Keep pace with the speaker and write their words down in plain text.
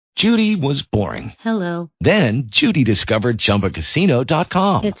Judy was boring. Hello. Then Judy discovered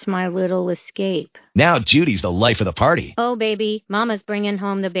ChumbaCasino.com. It's my little escape. Now Judy's the life of the party. Oh, baby, mama's bringing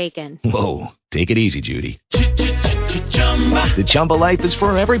home the bacon. Whoa, take it easy, Judy. The Chumba life is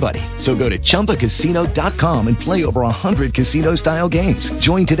for everybody. So go to ChumbaCasino.com and play over 100 casino-style games.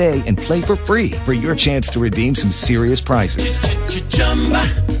 Join today and play for free for your chance to redeem some serious prizes.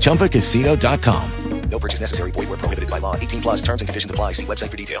 ChumbaCasino.com. No purchase necessary. Void where prohibited by law. 18 plus terms and conditions apply. See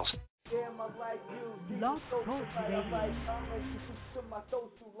website for details. Lost Coast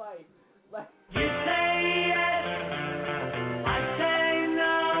You say yes, I say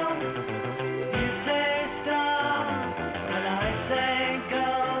no. You say stop, and I say go,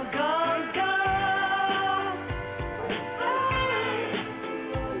 go, go.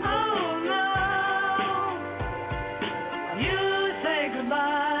 Oh no. You say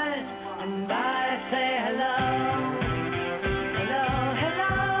goodbye, and I say hello. Hello,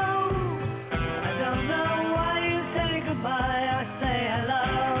 hello. I don't know why you say goodbye. I say hello.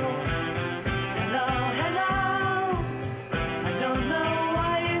 Hello, hello. I don't know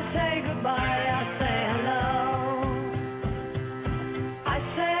why you say goodbye. I say hello. I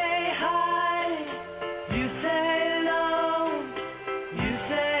say hi. You say no. You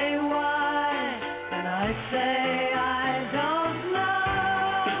say why. And I say I don't know.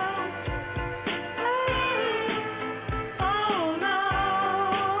 Oh no.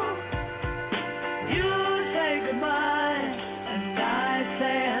 You say goodbye. And I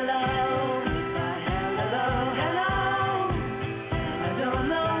say hello. Hello, hello. I don't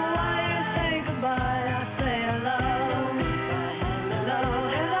know why you say goodbye. I say hello. Hello,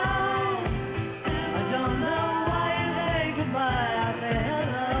 hello. I don't know why you say goodbye. I say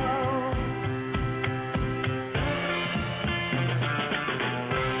hello.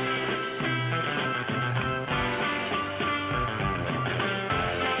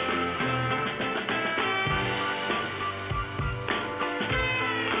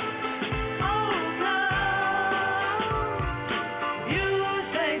 Oh no. You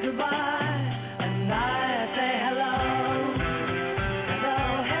say goodbye, and I say hello. Hello,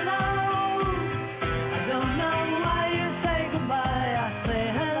 hello. I don't know why you say goodbye. I say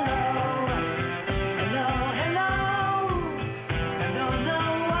hello. Hello, hello. I don't know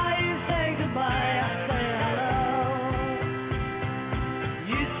why you say goodbye. I say hello.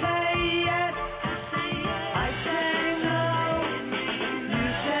 You say yes, I say no. You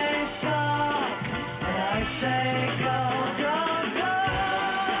say stop, and I say go, go, go.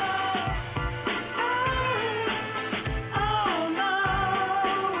 Oh no.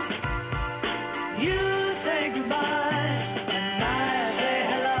 You say goodbye, and I say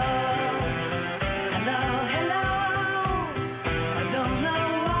hello. Hello, hello. I don't know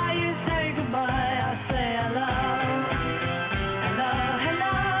why you say goodbye. I say hello. Hello,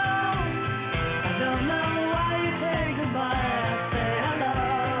 hello. I don't know why you say goodbye. I say hello.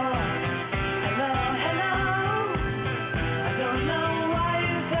 Hello, hello. I don't know why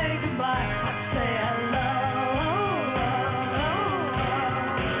you say goodbye. I say hello.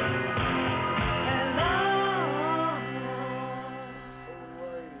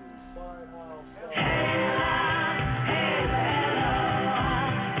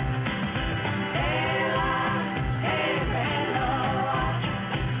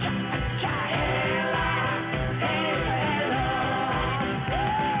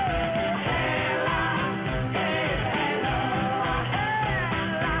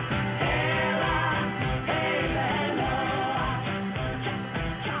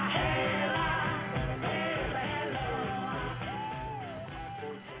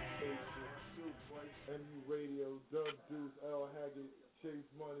 MU Radio, Dub Juice, L Haggett, Chase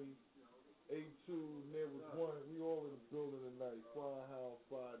Money, A2, there was one. We all in the building tonight. Flying Hound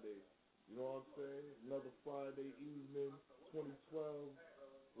Friday. You know what I'm saying? Another Friday evening, 2012,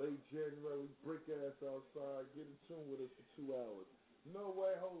 late January, brick ass outside. Get in tune with us for 2 hours. No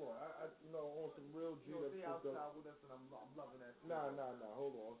way, hold on. On some real G up shit though. I'm loving that. Nah.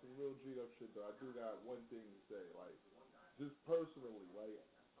 Hold on some real G up shit though. I do got one thing to say, like, just personally, like,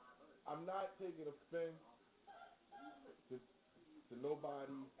 I'm not taking offense to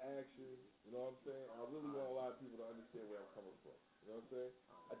nobody's actions. You know what I'm saying? I really want a lot of people to understand where I'm coming from. You know what I'm saying?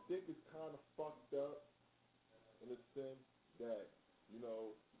 I think it's kind of fucked up in the sense that, you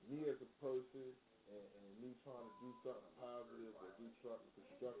know, me as a person and me trying to do something positive or do something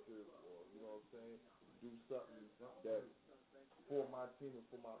constructive or, you know what I'm saying, do something that for my team and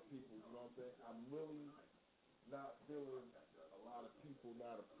for my people, you know what I'm saying? I'm really not feeling a lot of people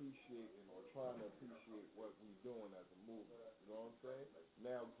not appreciating or trying to appreciate what we're doing as a movement. You know what I'm saying?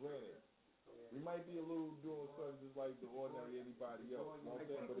 Now, granted, We might be a little doing something just like the ordinary anybody else. You know what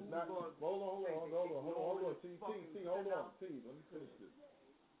I'm saying? But it's not. Hold on. T, hold on. T, let me finish this.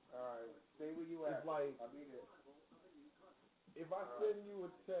 All right, stay where you at. It's like, I'll be there. if I send you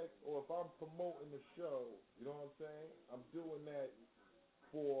a text or if I'm promoting the show, you know what I'm saying? I'm doing that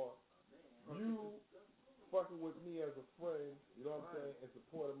for you fucking with me as a friend, you know what I'm saying, and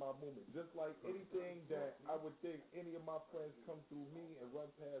supporting my movement. Just like anything that I would think any of my friends come through me and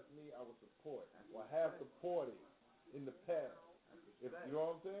run past me, I would support or have supported in the past. If you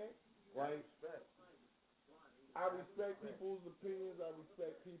know what I'm saying? Like, I respect people's opinions. I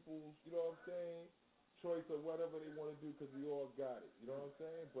respect people's, you know what I'm saying, choice of whatever they want to do because we all got it. You know what I'm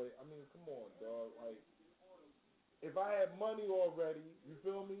saying? But, I mean, come on, dog. Like, if I had money already, you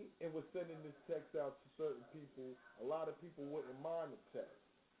feel me, and was sending this text out to certain people, a lot of people wouldn't mind the text.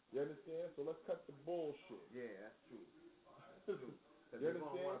 You understand? So let's cut the bullshit. Yeah, that's true. You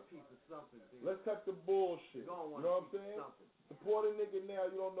understand? Want a piece of something, dude. Let's cut the bullshit. You know what I'm saying? Support a nigga now,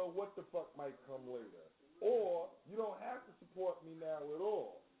 you don't know what the fuck might come later. Or you don't have to support me now at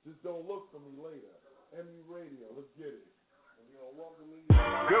all. Just don't look for me later. MU Radio, let's get it.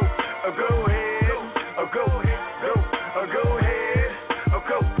 Go ahead. Go ahead. Go ahead. Go ahead.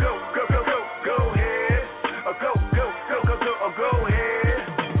 Go ahead.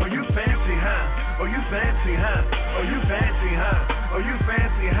 Oh, you fancy, huh? Oh, you fancy, huh? Oh, you fancy, huh? Oh, you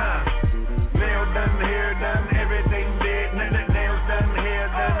fancy, huh? Nail done, hair done, everything did. Nails done, hair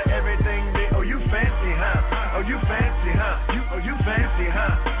done, everything did. Oh, you fancy, huh? Oh, you fancy, huh? Oh, you fancy,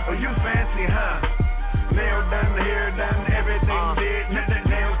 huh? Oh, you fancy, huh? Nail done, hair done, everything did.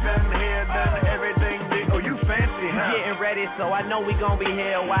 Nails done, hair done, everything did. Oh, you fancy, huh? Getting ready, so I know we gon' be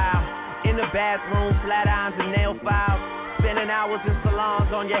here a while. In the bathroom, flat irons and nail files. Spending hours in salons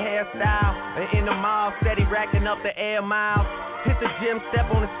on your hairstyle. And in the mall, steady racking up the air miles. Hit the gym, step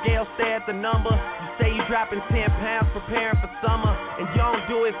on the scale, stare at the number. You say you dropping 10 pounds, preparing for summer. And you don't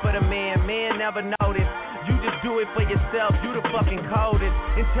do it for the men never notice. You just do it for yourself, you the fucking coldest.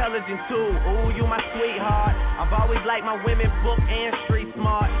 Intelligent too, ooh, you my sweetheart. I've always liked my women book and street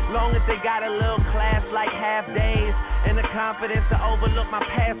smart. Long as they got a little class like half days. And the confidence to overlook my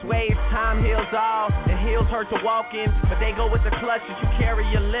past ways. Time heals all, and heels hurt to walk in. But they go with the clutches, you carry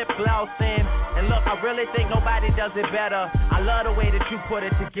your lip gloss in. And look, I really think nobody does it better. I love the way that you put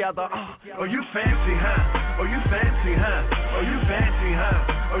it together. Oh, you fancy, huh? Oh, you fancy, huh? Oh, you fancy,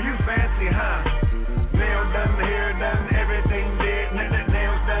 huh? Oh, you fancy, huh? Nail done, hair done, everything did.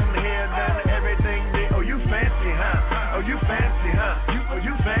 Nails done, hair done, everything did. Oh, you fancy, huh? Oh, you fancy, huh? Oh,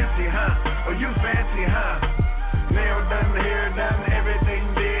 you fancy, huh? Oh, you fancy, huh? Nail done, hair done, everything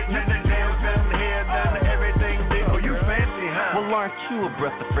did. Nails done, hair done, everything did. Oh, you fancy, huh? Well, aren't you a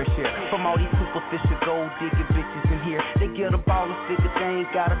breath of fresh air? From all these superficial gold digging bitches in here. They get a ball and figure they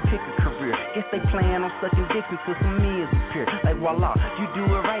ain't gotta pick a career. Guess they plan on sucking dicks until some meals appear. Like voila, you do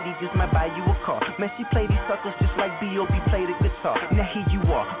it right, he just might buy you a car. Man, she play these suckers just like B.O.B. play the guitar. Now here you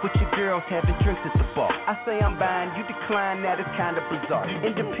are, with your girls having drinks at the bar. I say I'm buying, you decline, that is kinda bizarre.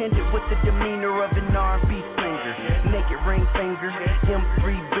 Independent with the demeanor of an R&B singer. Naked ring fingers, M3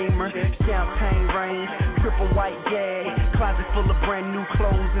 Beamer, champagne rain, triple white gag, closet full of brand new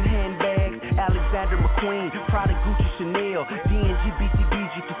clothes and handbags. Alexander McQueen, Prada, Gucci, Chanel, D&G,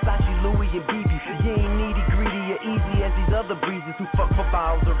 BCBG, Versace, Louis, and BB. You ain't needy, greedy, or easy as these other breezes who fuck for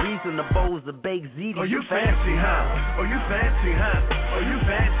balls of reason. The bowls of baked ziti. Oh, you fancy, huh? Oh, you fancy, huh? Oh, you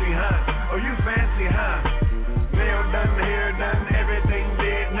fancy, huh? Oh, you fancy, huh? Nail done, hair done, everything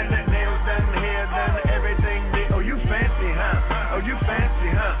did. Nails done, hair done, everything did. Oh, you fancy, huh? Oh, you fancy,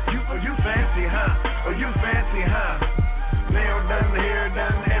 huh? Oh, you fancy, huh? Oh, you fancy, huh? Nail done, hair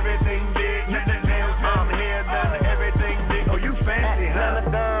done, everything did. Nails done, hair done, everything did. Oh, you fancy, huh?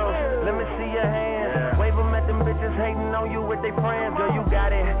 Atlanta girls, let me see your hands. Wave them at them bitches hating on you with their friends. Girl, you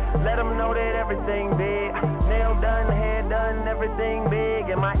got it. Let them know that everything big. Nail done, hair done, everything big.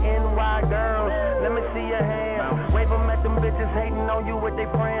 And my NY girls, let me see your hands. Wave them at them bitches hating on you with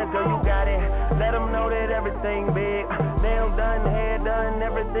their friends. Girl, you got it. Let them know that everything big. Nail done, hair done,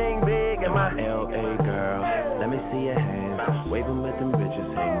 everything big. And my LA girls, let me see your hands. Wave them at them bitches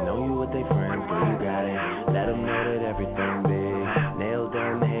hating on you with their friends. Girl, you got it. Let them know that everything big. Nail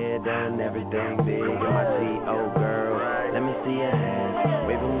done, hair done, everything big. And my CO girl, let me see your hands.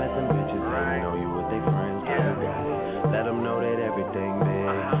 Wave them at them bitches hating on you with their friends. Girl, you got it. Let them know that everything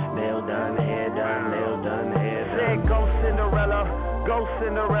big. Nail done, hair done, nail done, hair done. Said go Cinderella, go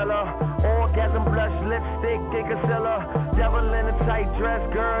Cinderella. Orgasm, blush, lipstick, Gigasilla. Devil in a tight dress,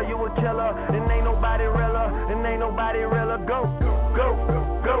 girl, you a killer. And ain't nobody realer, and ain't nobody realer. Go, go, go,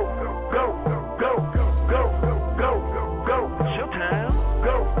 go, go, go, go, go, go, go. Showtime.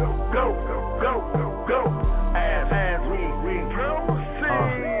 Go, go, go.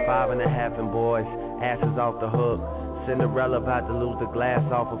 5.5 and boys, asses off the hook. Cinderella about to lose the glass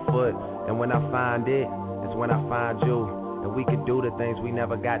off her foot. And when I find it, it's when I find you. And we can do the things we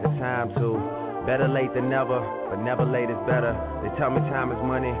never got the time to. Better late than never, but never late is better. They tell me time is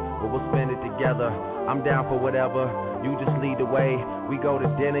money, but we'll spend it together. I'm down for whatever, you just lead the way. We go to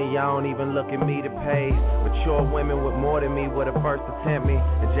dinner, y'all don't even look at me to pay. Mature women with more than me were the first to tempt me.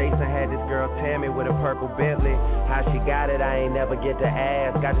 And Jason had this girl Tammy with a purple Bentley. How she got it, I ain't never get to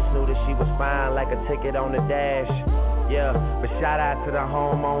ask. I just knew that she was fine like a ticket on the dash. Yeah, but shout out to the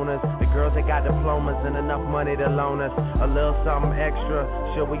homeowners, the girls that got diplomas and enough money to loan us a little something extra,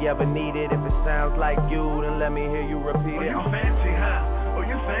 should we ever need it. If it sounds like you, then let me hear you repeat it. Oh, you fancy, huh? Oh,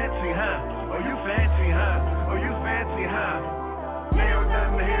 you fancy, huh? Oh, you fancy, huh? Oh, you fancy, huh? Nails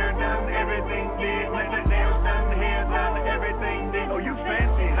done, hair done, everything did. Nails done, hair done, everything did. Oh, you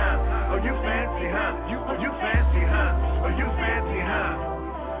fancy, huh? Oh, you fancy, huh? Oh, you fancy, huh? Oh, you fancy, huh?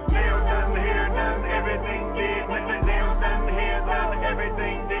 Nails done, hair done, everything did. Nails done, hair done,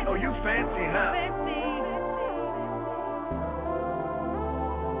 everything did. Oh, you fancy, huh?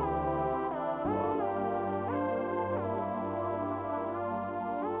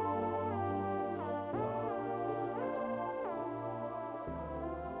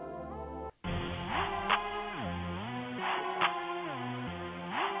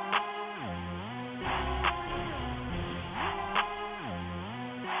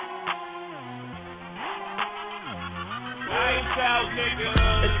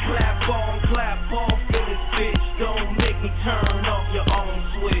 It's clap off in this bitch. Don't make me turn off your own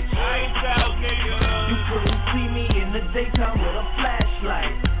switch. You couldn't see me in the daytime with a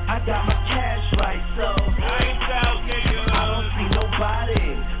flashlight. I got my cash right, so I don't see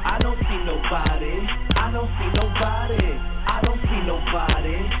nobody. I don't see nobody. I don't see nobody. I don't see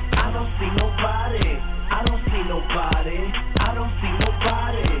nobody. I don't see nobody. I don't see nobody. I don't see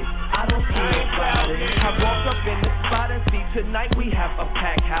nobody. I don't see nobody. I walk up in the spot and see tonight we have a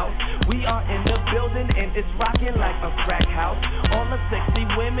packed house. We are in the building and it's rocking like a crack house. All the sexy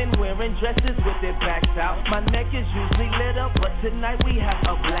women wearing dresses with their backs out. My neck is usually lit up, but tonight we have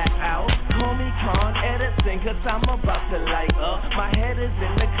a blackout. Call me Con Edison, cause I'm about to light up. My head is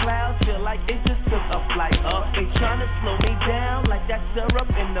in the clouds, feel like it just took a flight up. They tryna slow me down like that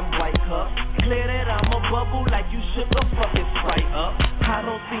syrup in them white cups. Clear that I'm a bubble like you shook a fucking Sprite up. I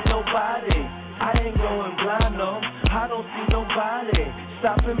don't see nobody, I ain't going blind, no. I don't see nobody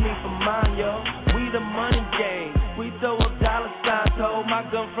stopping me from mine, yo. We the money game, we throw up dollar signs. Hold my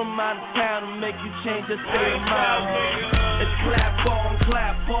gun from out of town to make you change your state of mind. It's clap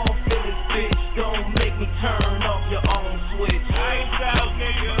off in this bitch. Don't make me turn off your own switch.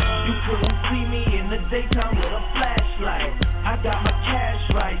 You couldn't see me in the daytime with a flashlight. I got my cash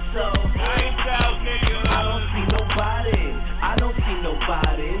right, so I don't see nobody. I don't see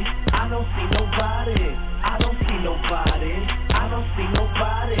nobody. I don't see nobody. I don't see nobody. I don't see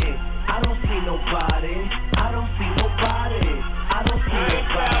nobody. I don't see nobody. I don't see nobody. I don't see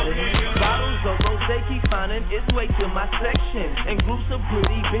nobody. Bottles of rosé keep finding its way to my section, and groups of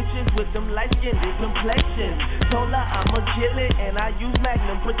pretty bitches with them light-skinned complexions. Told her I'ma kill it and I use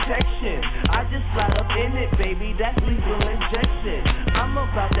Magnum protection. I just slide up in it, baby, that's lethal injection. I'm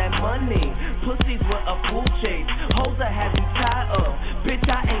about that money, pussies with a full chase. Hoes I have you tied up, bitch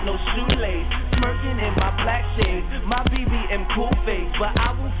I ain't no shoelace. Smirking in my black shades, my BBM cool face. But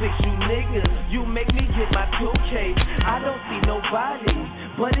I will fix you niggas, you make me get my 2K. I don't see nobody,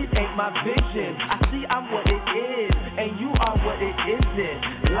 but it ain't my vision. I see I'm what it is, and you are what it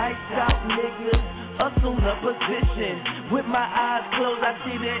isn't. Lights out niggas, assume the position. With my eyes closed, I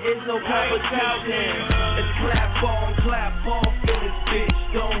see there is no competition. It's clap off in this bitch.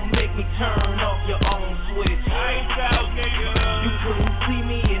 Don't make me turn off your own switch. You couldn't see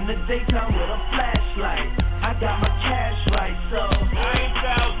me in the daytime with a flashlight. I got my cash right, so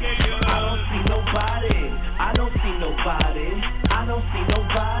I don't see nobody. I don't see nobody. I don't see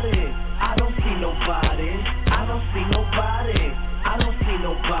nobody. I don't see nobody. I don't see nobody. I don't see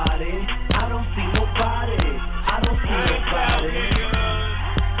nobody. I don't see nobody. I don't see nobody.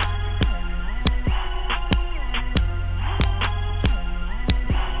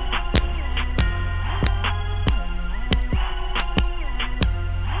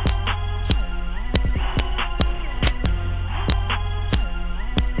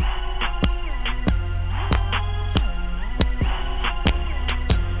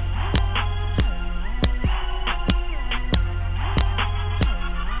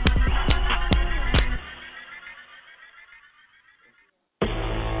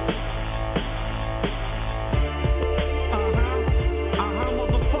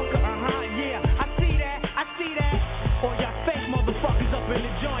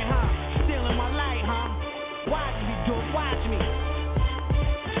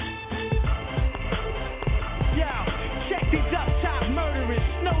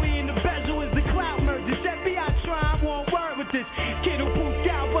 the booth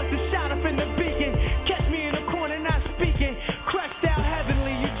out, bust a shot up in the beacon. Catch me in the corner, not speaking. Crushed out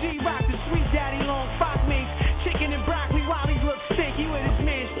heavenly, you G-Rock, the sweet daddy long fox meats. Chicken and broccoli while he looks stinky with his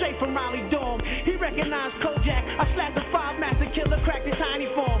man straight from Raleigh Dorm. He recognized Kojak, I slapped the 5 master killer, cracked the tiny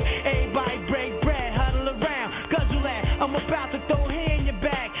form. Everybody break bread, huddle around, guzzle that. I'm about to throw hair in your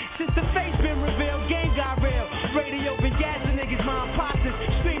bag. Since the face been revealed, game got real. Radio been gassing niggas, my imposters.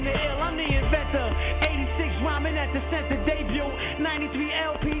 Scream the ill, I'm the inventor. 86 rhyming at the center debut. 93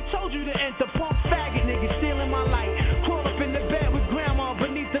 LP, told you to enter. Punk faggot niggas stealing my light. Crawl up in the bed with grandma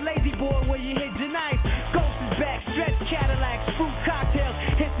beneath the lazy board where you hid your knife. Ghost is back, stretch Cadillacs, fruit cocktails.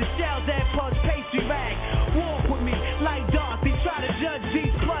 Hit the shells that pulse pastry rag. Walk with me like Dorothy. Try to judge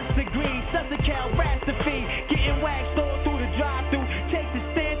these plus degrees. Cal Rastafari, getting waxed all through the drive-thru. Take the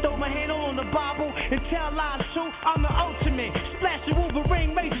stand, throw my handle on the Bible, and tell lies true. I'm the ultimate. Splash a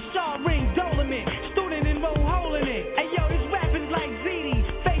Wolverine, Major Shaw ring, Dolomit. Student enroll, holding it. Hey yo, this rapping's like ZD's.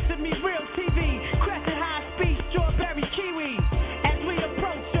 Facing me, real TV. Crescent high speed, strawberry kiwi. As we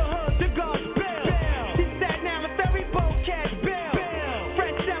approach your hood, the guards bill. He sat now the ferry boat catch bill.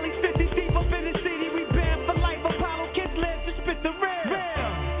 Fresh Sally's 50 deep up in the city. We banned for life. Apollo kids live to spit the real.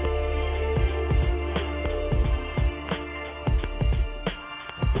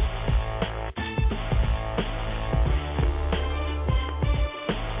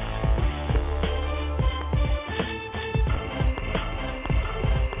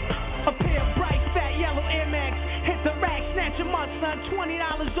 Son,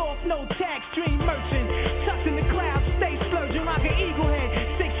 $20 off, no tax, dream merchant. Tucked in the clouds, stay splurging like an eagle head.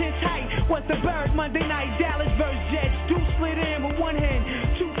 6-inch height, what's the bird? Monday night, Dallas versus Jets. Deuce slid in with one hand.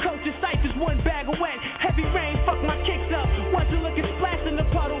 2 coaches, ciphers, 1 bag of wet. Heavy rain, fuck my kicks up. Wasn't looking splash in the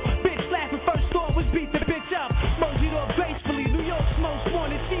puddle. Bitch laughing, first thought was beat the bitch up. Moseyed off gracefully, New York's most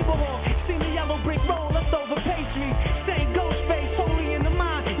wanted Sheba Hawk. Seen the yellow brick roll, leftover pastry. Same ghost face, holy in the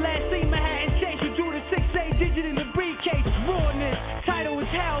mind. Last seen Manhattan Chase, we drew the 6A digit in the briefcase. Rawness, title is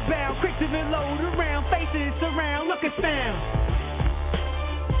hellbound, quick to reload around, faces surround, look at sound.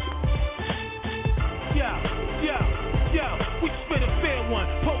 Yo, we spit a fair one,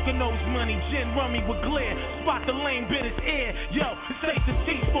 poker nose money, gin rummy with glare, spot the lame bit his ear. Yo, it takes a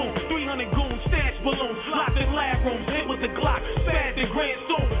teaspoon, 300 goons, stash balloons, locked in lab rooms, hit with the Glock, spared the grand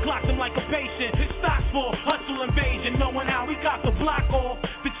soon, clocked him like a patient. His stocks for hustle invasion, knowing how we got the block off.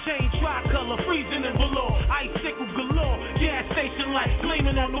 The chain tricolor, freezing in below, icicle galore, gas station lights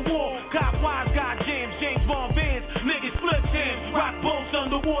gleaming on the wall. Cop wise, got jams, James Bond Vans, niggas flip hands, rock boats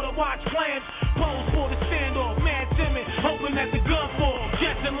underwater, watch clams, pose for the standoff, mad timid, hoping that the gun falls,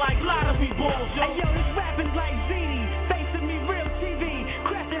 guessing like lottery balls, yo. Hey yo, this rapping's like ZD, facing me real TV,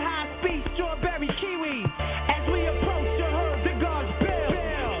 crescent high speed, strawberry kiwi. As we approach your hood, the guards bill.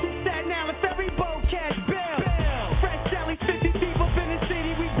 Who sat now the ferry boat catch bill. Fresh Sally's 50 deep up in the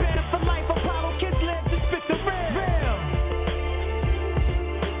city, we better for life. Apollo kids live to spit the real.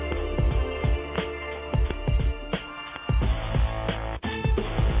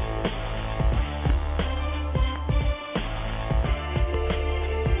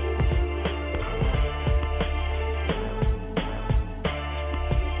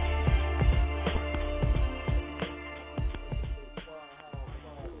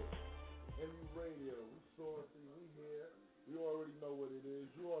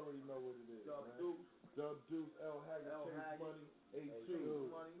 Dub Deuce, L. Haggard, Chase Money, A2. You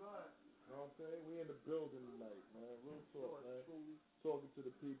know what I'm saying? We in the building tonight, man. Real talk, man. Talking to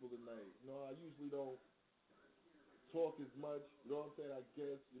the people tonight. You know, I usually don't talk as much, you know what I'm saying, I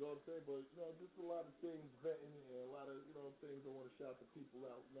guess, you know what I'm saying? But, you know, just a lot of things venting and a lot of, you know, things I want to shout the people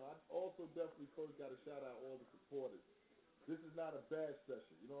out. You know, I also definitely first got to shout out all the supporters. This is not a bad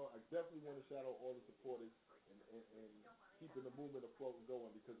session, you know. I definitely want to shout out all the supporters and keeping the movement afloat and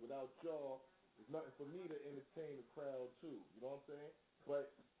going, because without y'all, there's nothing for me to entertain the crowd too, you know what I'm saying?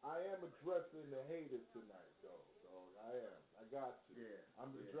 But I am addressing the haters tonight, though. So I am. I got you. Yeah. I'm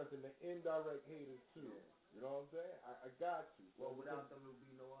addressing the indirect haters too. Yeah. You know what I'm saying? I got you. So well, without them, there would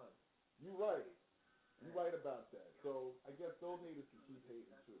be no us. You're right. You're right about that. So I guess those haters can keep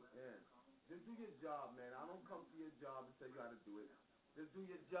hating too. Yeah. Just do your job, man. I don't come to your job and tell you how to do it. Just do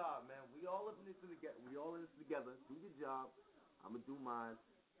your job, man. We all in this together. We all in this together. Do your job. I'm gonna do mine.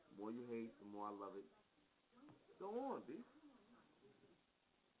 The more you hate, the more I love it. Go on, B. This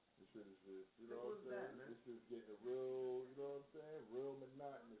shit is just, you know what I'm saying? This is getting real, you know what I'm saying? Real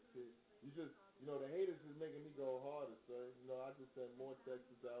monotonous shit. You just, you know, the haters is making me go harder, sir. You know, I just send more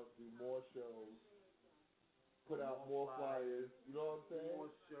texts out, do more shows, put out more flyers. You know what I'm saying?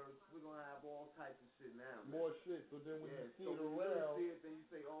 More shirts. We're gonna have all types of shit now, man. More shit. So then when you see it when around, you see it, then you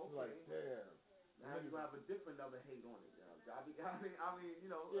say, oh, okay. Like, damn. Now you're gonna have a different other hate on it, y'all.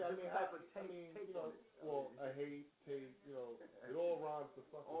 I hate, take, it all rhymes the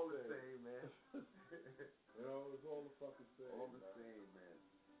fucking all the same, man. It's all the fucking same. All the same, man.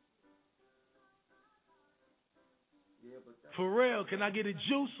 Yeah, but for real, can I get a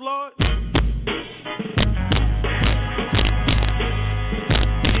juice, Lord?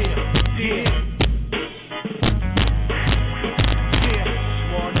 Yeah.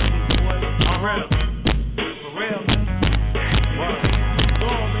 For real, man. Word. Go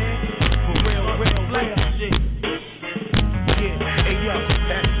on, man. For real, shit. Yeah. Hey, yo,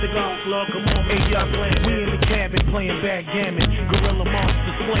 that's the golf club. Come on, hey, yo. We in the cabin playing backgammon. Gorilla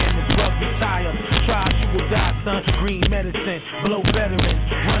monster slamming, rugby tire. Try, you will die, son. Green medicine, blow veterans.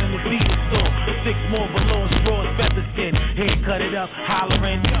 Running the theater store. 6 more below straws, feather skin. Hair cut it up,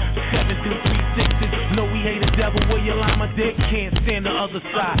 hollering. 7 through 3 6s. Know we hate the devil. Where you lie my dick? Can't stand the other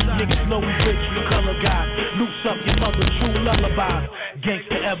side. Niggas know we rich, we color guys. Loose up your mother, true lullabies.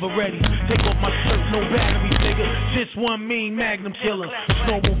 Gangsta ever ready. Take off my shirt, no batteries, nigga. Just one mean magnum killer.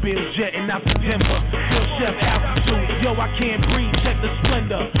 Snowmobile jetting out the timber. Still chef altitude. Yo, I can't breathe, check the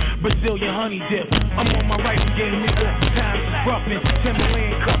splendor. Brazilian honey dip. I'm on my right game, nigga. Times is roughing.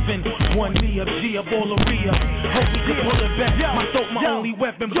 Timberland cuffing. One knee up, G up all area. Hope we can pull it back. My throat, my only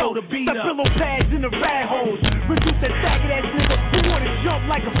weapon, blow the beat up. The pillow pads in the rat holes. Reduce that faggot ass nigga who wanna jump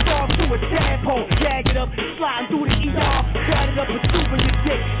like a frog through a tadpole. Gag it up, sliding through the ER. Got it up and scooping your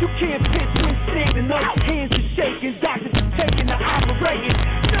dick. You can't pitch when standing up. Hands are shaking, doctors are taking the operating.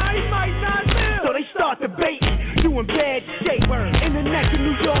 Nah, he might not live. So they start debating. You in bad shape. In the neck of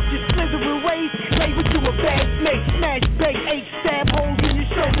New York, you're slithering ways. Label to a bad snake. Smash, bake, 8 stab holes in your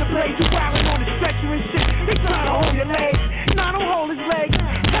shoulder blade. You wildin' on the stretcher and shit. They trying to hold your legs. Nah, don't hold his legs.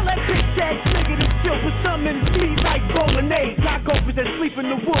 Tell that bitch ass nigga to chill. Put something in his feet like bolognese. Rock overs that sleep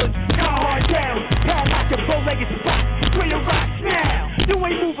in the woods. Car hard down. Pad like a bow-legged spot. Where your rocks now? You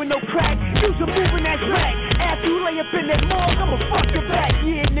ain't moving no crack. Use a moving ass rack. After you lay up in that morgue, I'ma fuck your back.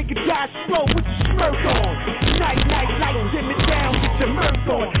 Yeah, nigga, die slow with your smirk on. Night, light, dim it down. Get your mirth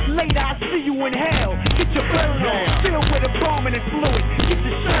on. Later, I see you in hell. Get your burn on. Filled with a bomb and fluid. Get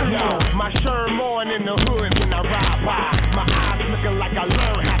your shirt on. My shirt on in the hood when I ride by. My eyes looking like I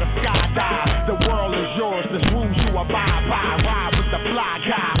learned how to skydive. The world is yours, there's rules you abide by. Ride with the fly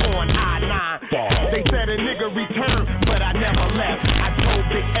guy on I-9. They said a nigga returned, but I never left. I told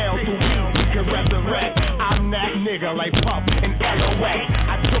Big L through me, we can resurrect. I'm that nigga like Puff and LOA.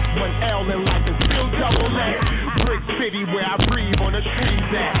 I took 1 L in life and still double that. Brick City where I breathe on the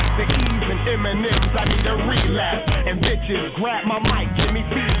streets at. The E's and M&M's, I need a relapse. And bitches grab my mic, give me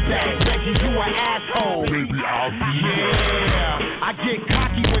feedback. Reggie, you an asshole. Baby, I'll be yeah. I get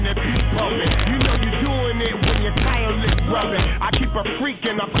cocky when the beat pumping. You know you doing it when your tire lip rubbing. I keep a freak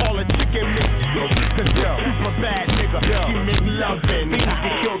and I call a chicken mix. Cause you're super bad nigga, she make loving. Niggas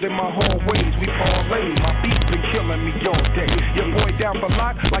get killed in my hallways, we parlay. My beats been killing me all day. Your boy down for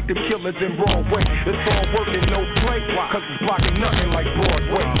lot like them killers in Broadway. It's all working, no play, cause it's blocking nothing like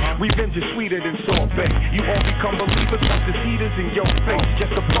Broadway. Revenge is sweeter than sorbet. You all become believers once the heaters in your face.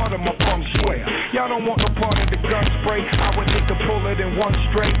 Just a part of my feng shui. Y'all don't want no part of the gun spray. I would take a bullet in one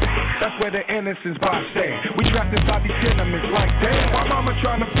straight. That's where the innocence by stand. We trapped inside these tenements like damn. My mama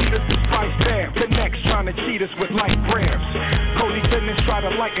trying to feed us this spice damn. Connects trying to cheat us with light grams. Cody Fitness try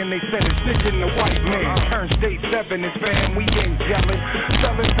to lighten, they said it's snitching the white man. Turn state 7 is fam, we ain't yelling.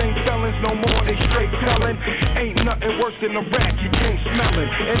 Felons ain't felons no more, they straight telling. Ain't nothing worse than a rat, you can't smell it.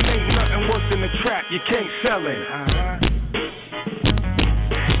 And ain't nothing worse than a trap, you can't sell it.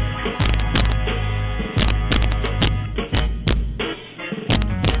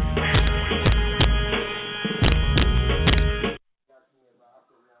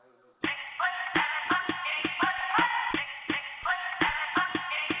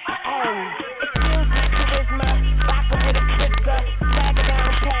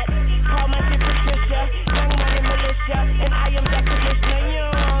 And I am that commissioner. You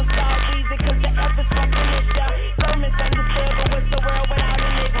don't solve easy cause the effort's fucking with ya. So misunderstood, but what's the world without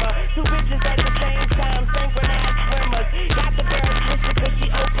enigma? 2 bitches at the same time, synchronized swimmers. Got the girl twisted cause she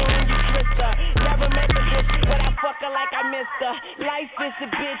open when you twist her. Never met the bitch, but I fuck her like I missed her. Life is the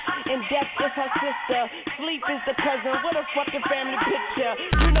bitch, and death is her sister. Sleep is the cousin, what a fucking family picture.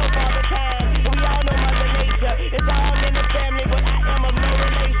 You know Father Time, we all know Mother Nature. It's all in the family, but I am of no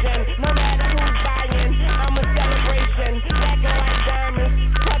relation. No matter who's buying, I'm a celebration. Black and white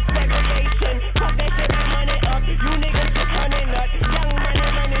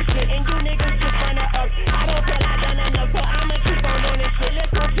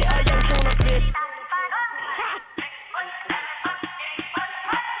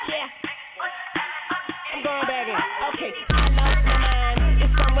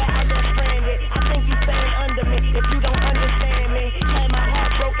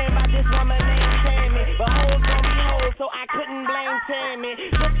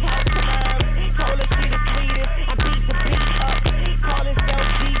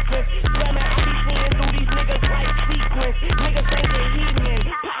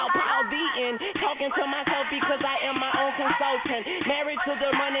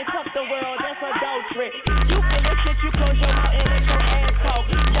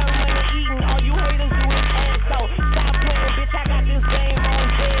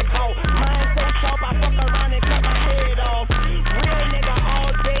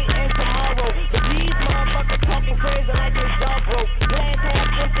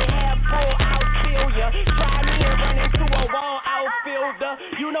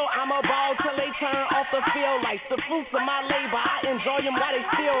fruits of my labor. I enjoy them while they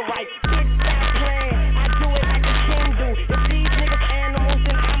still right. Bitch, stop playing. I do it like a king do. If these niggas animals,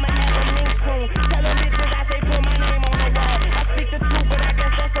 then I'ma have a mink soon. Tell them bitches I say put my name on the wall. I speak the truth, but I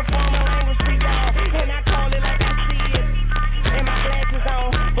guess that's a form of language for y'all. And I call it like I see it. And my glasses on.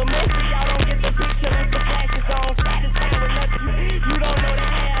 But most of y'all don't get the picture unless the flash is on. Satisfied with nothing. You don't know the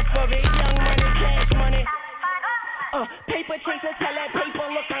half of it. Young money, cash money. Paper chaser, tell that paper,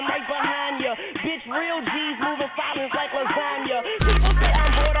 look, I'm right behind ya. Bitch, real G's moving silence like lasagna. People say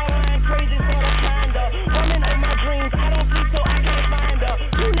I'm borderline crazy, sorta kinda. Woman of my dreams, I don't sleep so I can't find her.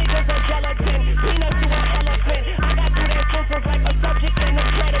 You niggas are gelatin, peanut to an elephant. I got through that sentence like a subject in a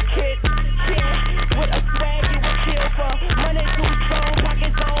predicate. Yeah, with a swag you would kill for. Money too strong,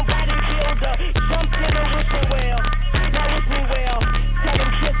 pockets on, bodybuilder. Jumped in a wishing well, now wish me well. Tell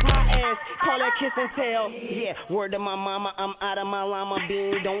them kiss my ass, call that kiss and tell. Yeah, word to my mama, I'm out of my llama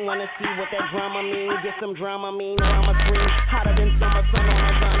bean. Don't wanna see what that drama mean. Get some drama mean, rama scream. Hotter than summer sun on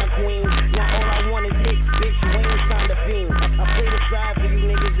a Ghana queen. Now all I want is hits, bitch, Wayne signed a fiend. I play the side for you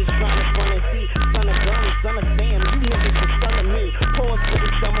niggas just trying to front and see. Son of gun, son of Sam, you niggas the son of me. Pause for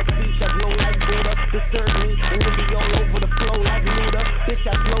the summer speech, I blow like Buddha. Disturb me, and you'll be all over the flow like Luda. Bitch,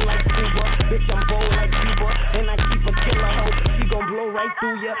 I flow like Cuba. Bitch, I'm bold like Cuba. And I keep a killer hoe, she gon' blow right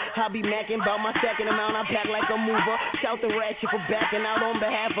through ya. I be macking about my second amount, I pack like a mover. Shout the ratchet for backing out on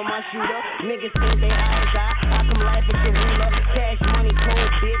behalf of my shooter. Niggas think they high as I come laugh at your ruler. Cash money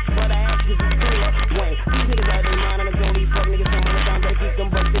cold, bitch, but I actions is cooler. Wayne, these niggas out their mind, and I don't these fuck niggas some of the time. Better keep them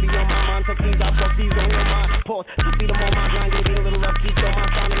bucks to be on my mind. Tuck these out, fuck these on your mind. Pause, just beat them on my grind, get a little rough, keep on my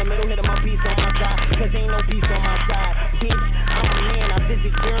side. In the middle, hit my piece on my side, cause ain't no peace on my side. Bitch, I'm a man, I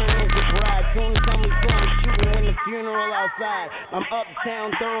visit urinals with bride. Soon tell me something, shooting when the funeral outside. I'm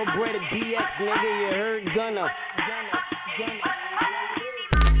uptown, thoroughbred at DX, nigga, you heard Gunna.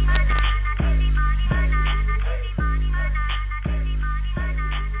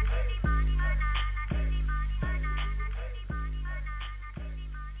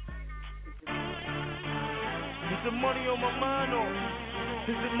 Is it money on my mind or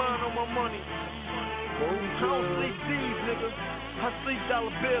is it mine on my money? I don't sleep thieves, nigga. I sleep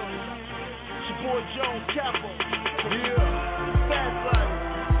dollar bills. It's your boy Jones Capo. Yeah, fast life.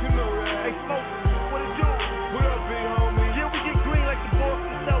 You know that. Hey, Smoke, what it do? What up, big homie? Yeah, we get green like the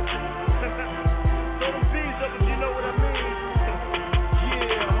Boston Celtics. Throw them bees up if you know what I mean.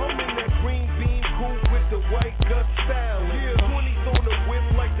 Yeah, I'm in that green bean coupe with the white gut style. Yeah, 20s on the whip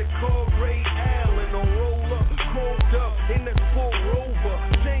like the car Ray Allen. On roll up, chromed up in that full Rover.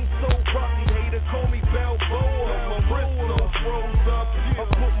 Chain so rocky, hater call me Balboa. My wrist so froze up. I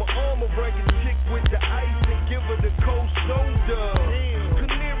put my arm around your chick with the ice and give her the cold shoulder.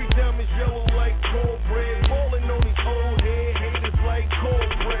 Canary diamonds yellow like cornbread. Falling on these old head haters like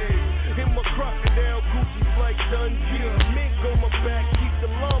cornbread. In my crocodile Gucci's like Dundee. Mink on my back, keep the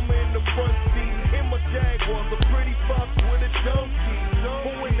llama in the front seat. In my Jaguars, a pretty fox with a donkey.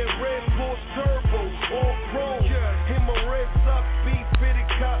 Who in that red Porsche turbo, all chrome. In my red sock, beef fitted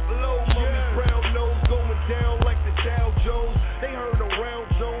cop low. Mommy brown nose going down like the Dow Jones. They heard around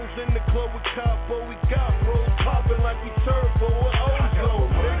Jones in the club with Capo. We got rolls popping like we turbo with ozone,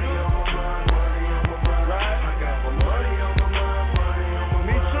 nigga. Right? I got my money on my mind.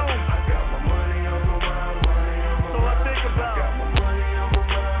 Me too. I got my money on my mind. So I think about. I got my money on my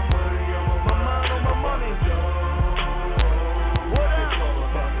mind. My mind on my money. What It's all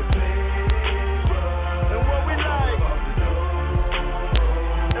about the paper. and what we like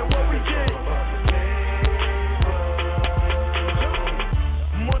and what we get.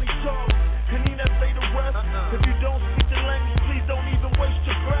 Money talk, and need not say the rest. If you don't speak the language, please don't even waste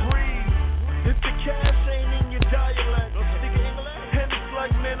your breath. Breathe. If the cash ain't in your dialect, and it's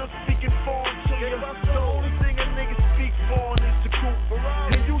like, man, I'm speaking foreign to you. The only thing a nigga speak foreign is the coupe.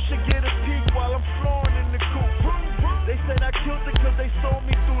 And you should get a peek while I'm flooring in the coupe. They said I killed it cause they saw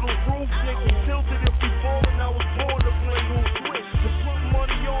me through the roof. Niggas tilted if we ballin', I was born to play who switch. To put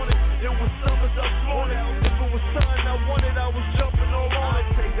money on it, it was summers I flaunted. If it was something I wanted, I was jumping all on it.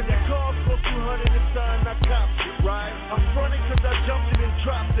 And the car cost 200 and something I copped it, right? I'm frontin' cause I jumped it and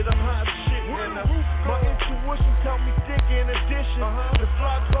dropped it. I'm hot shit, man. My intuition tell me dick in addition. The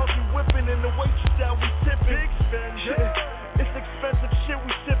fly cars we whipping and the waitress that we tipping. Shit, it's expensive shit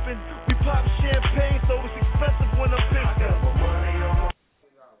we sipping. We pop champagne so it's expensive when I'm pissing.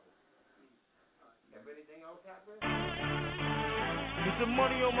 Is it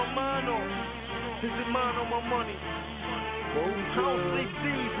money on my mind or is it mine on my money? I don't sleep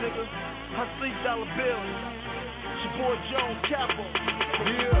thieves, nigga. I sleep dollar bills. It's your boy Jones Capo.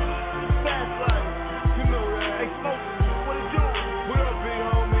 Yeah, Fast life. you know that. Hey, Smoke, what it do? What up, big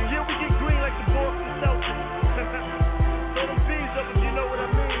homie? Yeah, we get green like the Boston Celtics.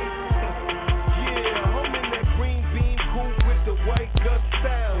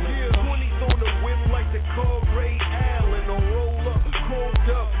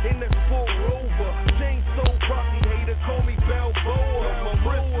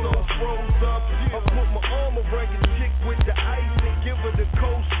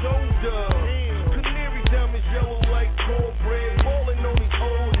 cold shoulder. Canary diamonds yellow like cornbread. Falling on these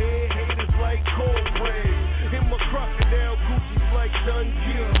old head haters like cornbread. In my crocodile Gucci's like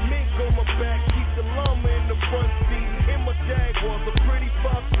Dundee. Mink on my back, keep the llama in the front seat. In my Jaguars, a pretty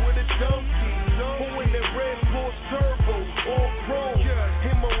fox with a donkey. Who in that red Porsche turbo, all chrome.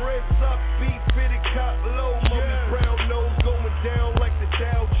 In my red sock beat, fitted cop low. Mummy brown nose going down like the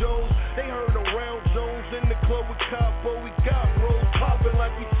Dow Jones. They heard around Jones in the club with Capo. We got rolls popping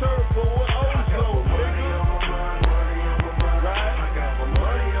like we turbo or ozone, nigga. Right? I got my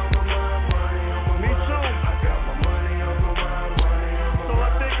money on my mind, money on my mind. Me too. I got my money on my mind, money on my mind. So I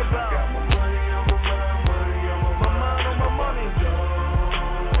think about. I got my money on my mind, money on my mind. My mind on my money.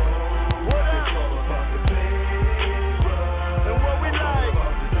 What up? It's all about the paper. And what we like.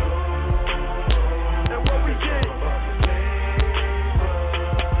 And what we get.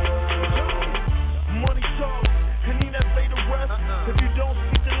 Money talk, and he that say the rest. If you don't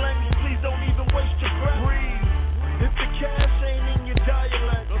speak the language, please don't even waste your breath. Breathe. If the cash ain't in your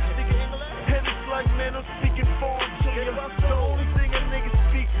dialect, and it's like, man, I'm speaking foreign to you. The only thing a nigga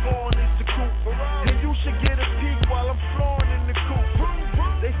speak foreign is the coupe. And you should get a peek while I'm flooring in the coupe.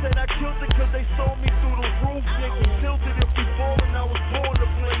 They said I killed it cause they saw me through the roof. Nigga tilted if we ballin', I was born to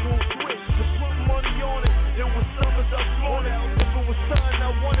play who's switch. To put money on it, it was summers I flaunted. If it was something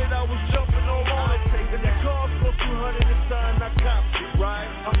I wanted, I was jumping all on it. If the car cost 200 this time, I copped it, right?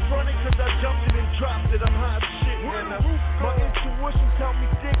 I'm frontin' cause I jumped it and dropped it, I'm hot shit, man. My intuition tell me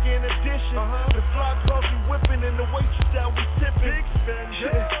thick in addition. The fly cars we whipping and the waitress that we tipping.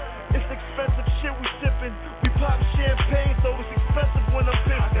 It's expensive shit we sipping. We pop champagne, so it's expensive when I'm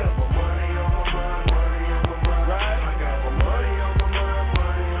pissing. I got my money on my mind, money on my mind. Right? I got my money on my mind,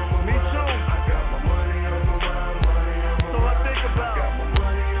 money on my mind. Me too. I got my money on my mind, money on my mind. So I think about. I got my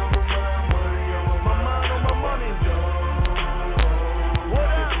money on my mind, money on my mind. My mind on my money. What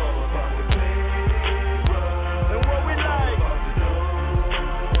up? It's all about the paper. And what we like.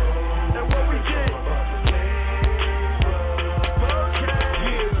 And what we get.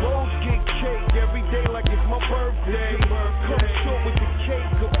 Every day like it's my birthday. Come short with the cake,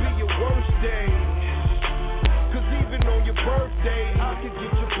 could be your worst day. Cause even on your birthday, I could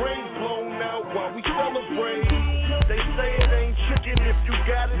get your brains blown out while we celebrate. They say it ain't chicken if you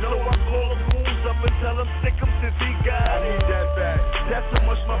got it, so I call the fools up and tell them stick him since he got it. I need that back. That's how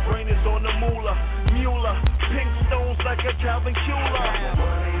much my brain is on the moolah. Pink stones like a Calvin Cula. I got my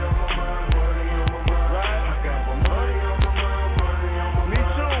money on my mind, money on my mind. Right? I got my money on my mind, money on my mind. Me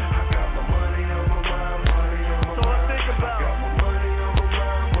too. I got my money on my mind, money on my mind. So I think about. I got my money on my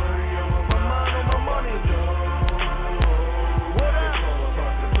mind, money on my mind. My mind on my money. What up? It's all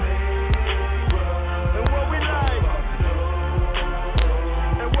about the paper. And what we like.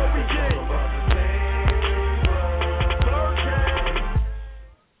 And what we get.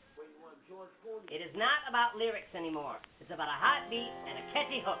 It is not about lyrics anymore. It's about a hot beat and a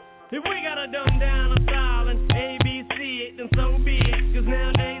catchy hook. If we gotta dumb down a style and ABC it, then so be it. Cause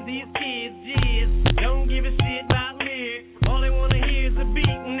nowadays these kids, don't give a shit about lyrics. All they wanna hear is a beat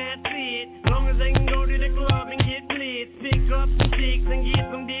and that's it. As long as they can go to the club and get blitz, pick up some chicks and get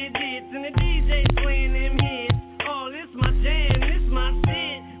some digits. And the DJ's playing them hits. Oh, this my jam, this my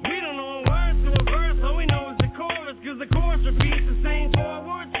shit. We don't know a word to a verse, all we know is the chorus. Cause the chorus repeats the same 4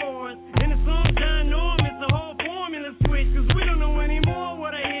 words for us. And the song's ginormous, the whole formula switch. Cause we don't know anymore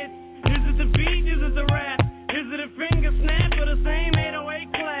what a hit. Is it the beat, is it the rap? Is it a finger snap or the same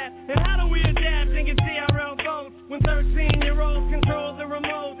 808 clap? And how do we adapt and get TRL votes when 13-year-olds control the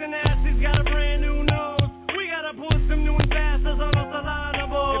remote and Ashley's got a brand new nose? We gotta push some new investors on us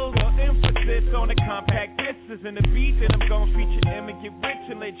alignable. If the emphasis on the compact discs and the beat, then I'm gonna feature them and get rich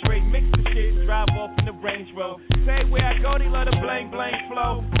and let Dre mix the shit and drive off in the Range Rover. Say where I go, they love the blank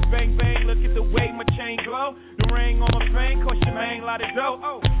flow. Bang bang, look at the way my chain glow. The ring on my fang, cost your main lot of dough.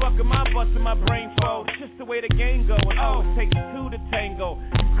 Oh, fucking my bustin' my brain fold. It's just the way the game going. Oh, it takes 2 to tango.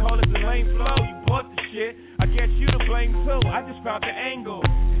 You call it the lane flow, you bought the shit. I guess you to blame too. I just found the angle.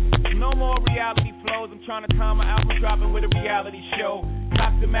 No more reality flows. I'm trying to time my album dropping with a reality show.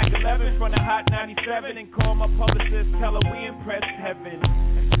 Cop the Mac 11 from the Hot 97 and call my publicist, tell her we impressed heaven.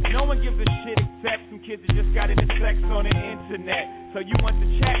 No one gives a shit except some kids that just got into sex on the internet. So you want the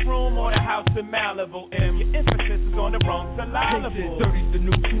chat room or the house in Malibu? Your emphasis is on the wrong syllable. They said 30's the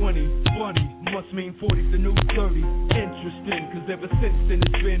new 20, funny, must mean 40's the new 30. Interesting, cause ever since then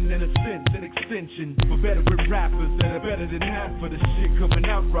it's been in a sense an extension for veteran rappers that are better than half of the shit coming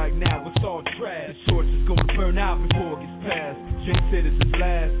out right now. It's all trash. The shorts is gonna burn out before it gets past. Jay said it's his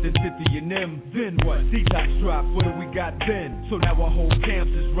last, then 50 and them. Then what? Detox drop, what do we got then? So now our whole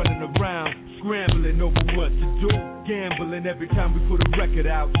camps is running around scrambling over what to do. Gambling every time we put a record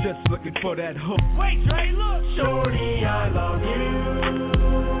out, just looking for that hook. Wait, Dre, look. Shorty, I love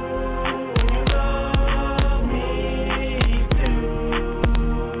you.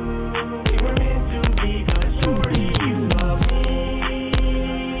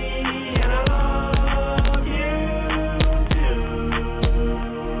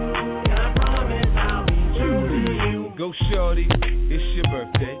 Go shorty, it's your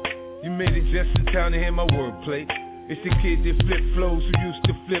birthday. You made it just in time to hear my wordplay. It's the kid that flip flows who used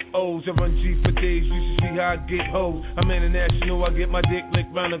to flip O's. I run G for days, you should see how I get hoes. I'm international, I get my dick licked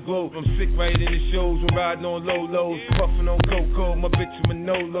round the globe. I'm sick right in the shows, I'm riding on low lows. Puffing on cocoa, my bitch with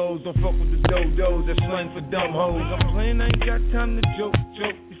no lows. Don't fuck with the dodos, that's slang for dumb hoes. I'm playing, I ain't got time to joke.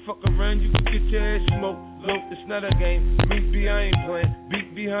 You fuck around, you can get your ass smoked. Look, it's not a game. Meet B, I ain't playing.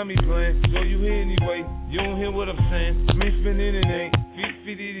 Beat behind me playing. So you hear anyway. You don't hear what I'm saying. Me spinning it ain't.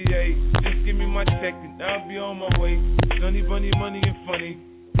 Feet, just give me my check and I'll be on my way. Sunny bunny, money and funny.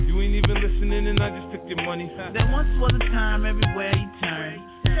 You ain't even listening and I just took your money. There once was a time everywhere you turn.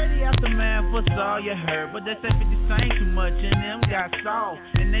 Steady aftermath was all you heard. But that 50 sang too much and them got soft.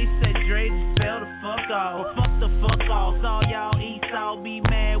 And they said Dre just fell the fuck off. Well, fuck the fuck off. Saw y'all eat, all be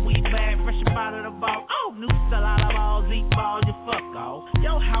mad, we back. Fresh up out of the ball. Oh, new sell out of balls, eat balls, you fuck off.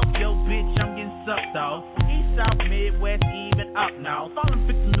 Yo house, yo bitch, I'm getting sucked off. East, South, Midwest, even up now. Falling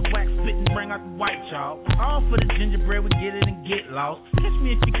victim to wax, spit and bring out the white chalk. All for the gingerbread, we get it and get lost. Catch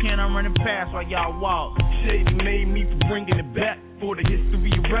me if you can, I'm running past while y'all walk. Shady made me for bringing it back. For the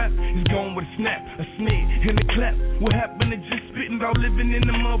history of rap, it's going with a snap, a snare, and a clap. What happened to just spitting about living in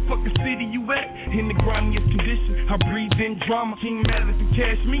the motherfucking city you at? In the grimiest condition, I breathe in drama. King Madison,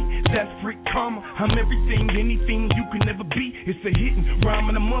 cash me, that's freak karma. I'm everything, anything you can never be. It's a hitting,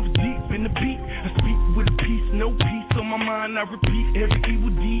 rhyming a month deep in the beat. I speak with a peace, no peace on my mind. I repeat every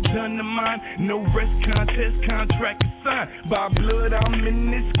evil deed done to mine. No rest contest, contract is signed. By blood, I'm in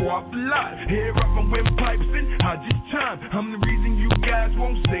this squad for life. Hair up and with pipes in, I just chime. I'm the reason you guys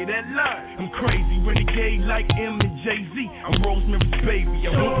won't say that line. I'm crazy, renegade like M and Jay-Z. I'm Rosemary's baby. I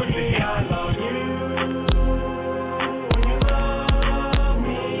want to say I love you.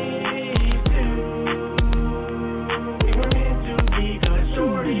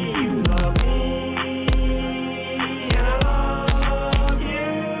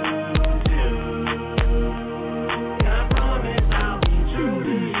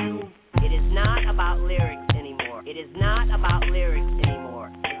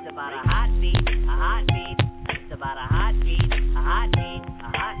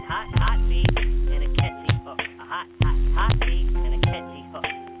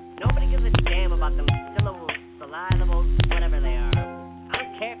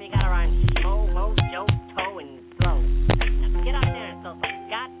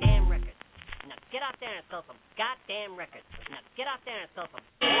 Goddamn records. Now get out there and sell some.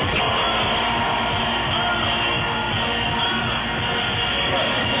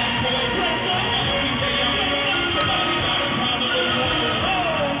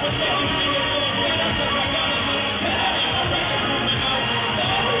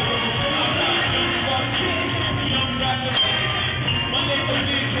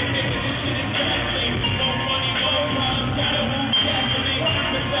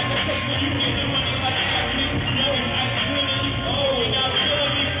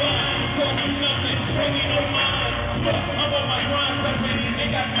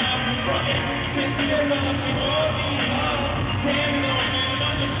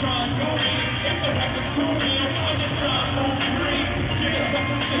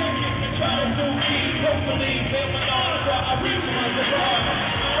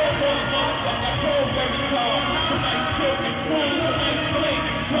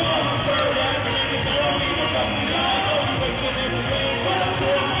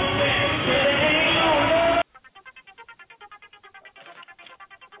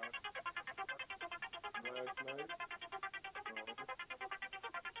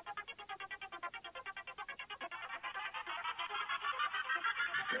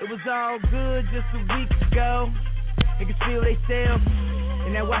 It was all good just a week ago. Niggas feel they sell,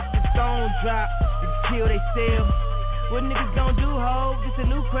 and now watch the stone drop. Niggas kill they sell. What niggas gon' do, ho? Just a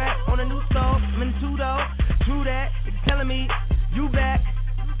new crack on a new stove. I'm in the two-door. True that. Niggas telling me you back.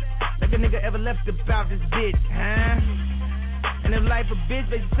 Like a nigga ever left about this bitch, huh? And if life a bitch,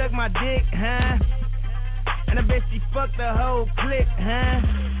 baby, suck my dick, huh? And I bet she fucked the whole clique, huh?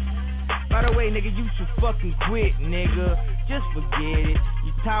 By the way, nigga, you should fucking quit, nigga. Just forget it.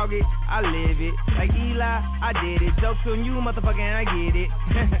 You talk it, I live it. Like Eli, I did it. Jokes on you, motherfucker, and I get it.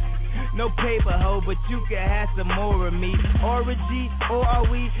 No paper hoe, but you can have some more of me. Orgy, or are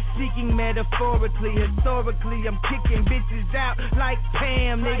we speaking metaphorically? Historically, I'm kicking bitches out like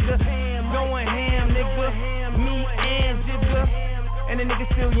Pam, nigga. Going ham, nigga. Me and Jigga. And the nigga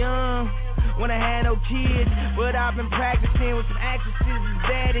still young. When I had no kids, but I've been practicing with some actresses as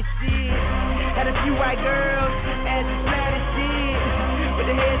bad as shit. Had a few white girls, as flat as shit. But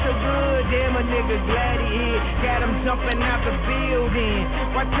the head so good, damn a nigga glad he hit. Got him jumping out the building.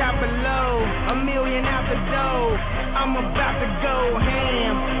 Watch out below, $1 million out the door. I'm about to go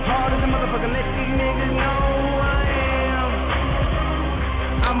ham. Hard as a motherfucker, let these niggas know who I am.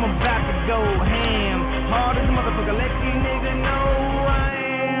 I'm about to go ham. Hard as a motherfucker, let these niggas know who I am.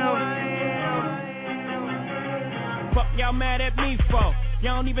 Fuck y'all mad at me for?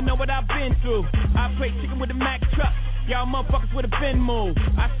 Y'all don't even know what I've been through. I play chicken with a Mack truck. Y'all motherfuckers with a bin move.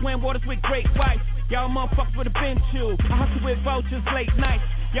 I swam waters with great whites. Y'all motherfuckers with a bin tube. I hustle with vultures late nights.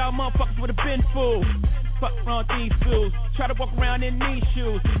 Y'all motherfuckers with a bin fool. Fuck wrong these fools. Try to walk around in these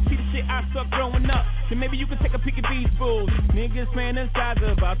shoes. See the shit I suck growing up. Then maybe you can take a peek at these fools. Niggas fantasize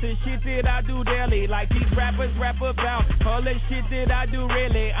about the shit that I do daily. Like these rappers rap about all the shit that I do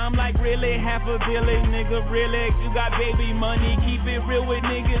really. I'm like really half a billion, nigga, really. You got baby money, keep it real with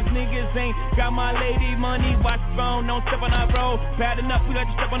niggas. Niggas ain't got my lady money. Watch the phone, don't step on our road. Bad enough, we let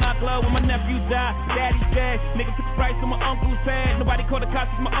you step on our glove. When my nephew died, daddy's dead. Niggas took the price on my uncle's head. Nobody called the cops,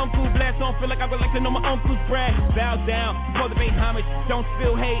 my uncle blessed. Don't feel like I would like to know my uncle. Brag, bow down, before the pay homage. Don't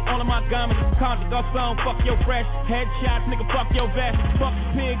spill hate all of my garments. Convict or song, fuck your fresh. Headshots, nigga, fuck your vest. Fuck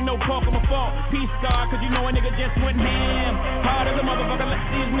the pig, no pork on my fault. Peace star, cause you know a nigga just went ham. Hard as a motherfucker, let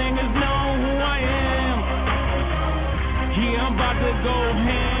these niggas know who I am. Yeah, I'm about to go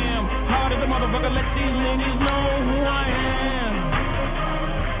ham. Hard as a motherfucker, let these niggas know who I am.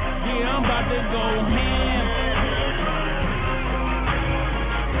 Yeah, I'm about to go ham.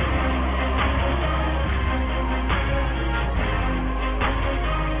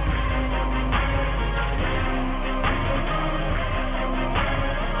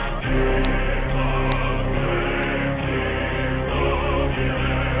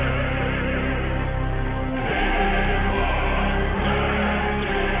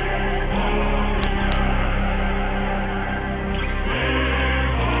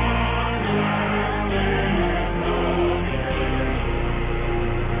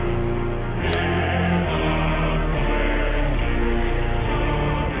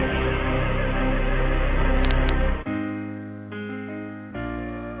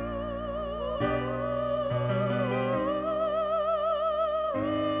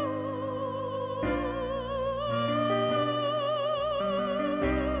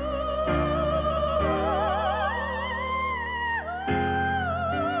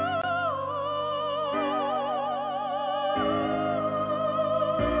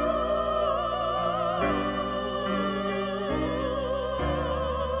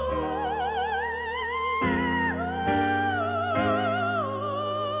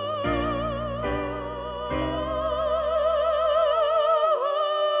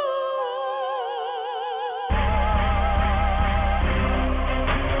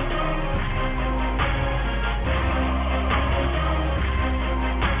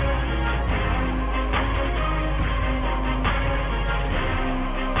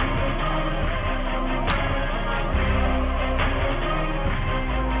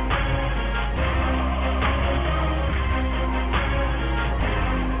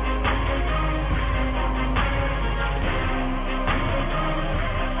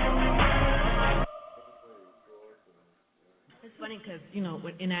 Because, you know,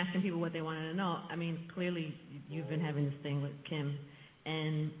 in asking people what they wanted to know, I mean, clearly you've been having this thing with Kim.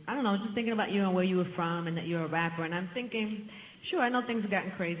 And I don't know, just thinking about you and where you were from and that you're a rapper. And I'm thinking, sure, I know things have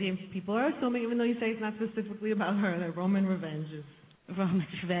gotten crazy. And people are assuming, even though you say it's not specifically about her, that Roman revenge is. Roman's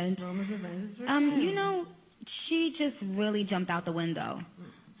revenge. Roman's revenge is revenge. You know, she just really jumped out the window.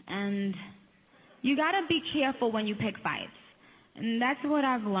 And you got to be careful when you pick fights. And that's what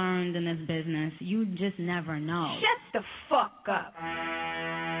I've learned in this business. You just never know. Shut the fuck up.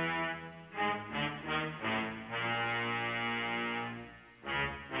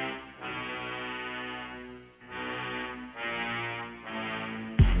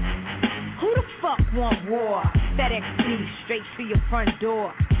 Who the fuck want war? FedEx me straight to your front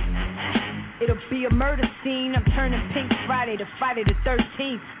door. It'll be a murder scene. I'm turning pink Friday to Friday the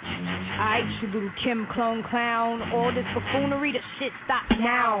 13th. Alright, you little Kim clone clown. All this buffoonery, the shit stop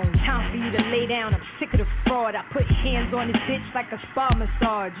now. Time for you to lay down. I'm sick of the fraud. I put hands on this bitch like a spa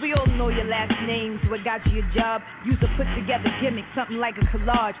massage. We all know your last names. What got you your job? Use a put together gimmick, something like a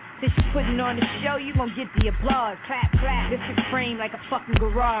collage. Since you putting on the show, you gon' get the applause. Clap, clap. This is framed like a fucking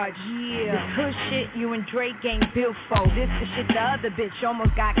garage. Yeah. This hood shit you and Drake ain't built for. This the shit the other bitch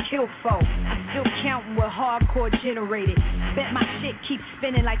almost got killed for. I'm still counting what hardcore generated. Bet my shit keeps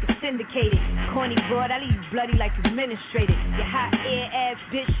spinning like it's syndicated. Corny broad, I leave bloody like administrated. Your hot air ass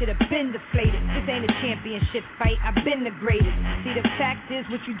bitch should have been deflated. This ain't a championship fight, I've been the greatest. See, the fact is,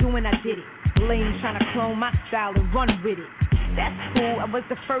 what you doing, I did it. Lame trying to clone my style and run with it. That's cool, I was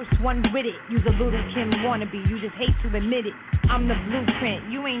the first one with it. You's a little Kim wannabe, you just hate to admit it. I'm the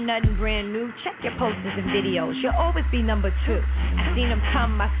blueprint, you ain't nothing brand new. Check your posters and videos, you'll always be number 2. I seen them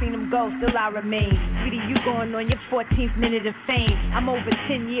come, I seen them go, still I remain. Sweetie, you going on your 14th minute of fame. I'm over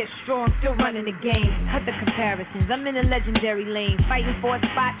 10 years strong, still running the game. Cut the comparisons, I'm in a legendary lane. Fighting for a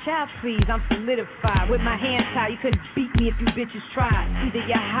spot, child please, I'm solidified. With my hands tied, you couldn't beat me if you bitches tried. Either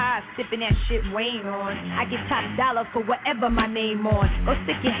you're high, sipping that shit Wayne on. I get top dollar for whatever my name on. Go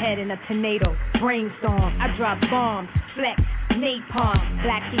stick your head in a tornado, brainstorm. I drop bombs, flex, napalm,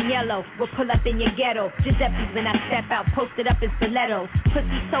 black and yellow. We'll pull up in your ghetto. Giuseppe's when I step out, posted up in stilettos.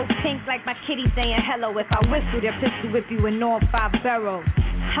 Pussy so pink like my kitty saying hello. If I whistle, they'll pistol whip you in all 5 barrels.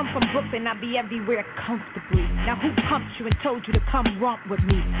 I'm from Brooklyn, I be everywhere comfortably. Now who pumped you and told you to come romp with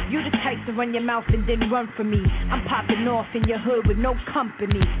me? You the type to run your mouth and then run from me. I'm popping off in your hood with no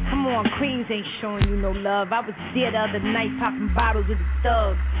company. Come on, Queens ain't showing you no love. I was there the other night popping bottles with the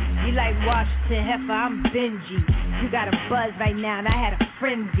thugs. You like Washington Heifer, I'm Benji. You got a buzz right now and I had a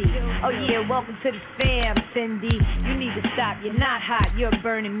frenzy. Oh yeah, welcome to the fam, Cindy. You need to stop, you're not hot, you're a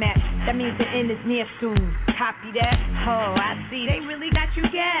burning match. That means the end is near soon. Copy that? Oh, I see, they really got you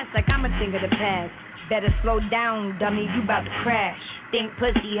gas like I'm a thing of the past. Better slow down, dummy, you about to crash. Think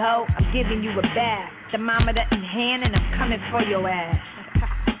pussy hoe, I'm giving you a bath. Thermometer in hand and I'm coming for your ass.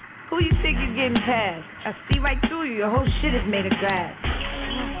 Who you think you're getting past? I see right through you, your whole shit is made of glass.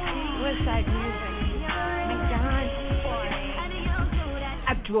 Westside music.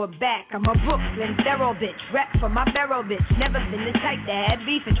 I draw back, I'm a Brooklyn thorough bitch. Rap for my barrel bitch. Never been the type to have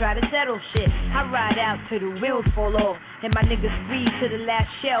beef and try to settle shit. I ride out till the wheels fall off and my niggas freeze till the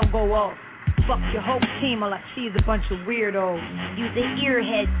last shell go off. Fuck your whole team, all I see is a bunch of weirdos. Use the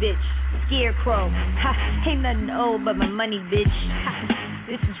earhead bitch, scarecrow. Ha, ain't nothing old but my money bitch. Ha,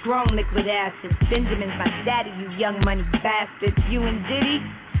 this is grown liquid acid. Benjamin's my daddy, you young money bastard. You and Diddy?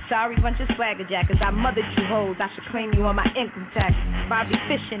 Sorry, bunch of swagger jackers. I mothered you hoes. I should claim you on my income tax. Bobby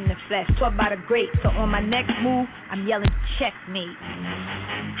Fish in the flesh, taught by the great. So on my next move, I'm yelling checkmate.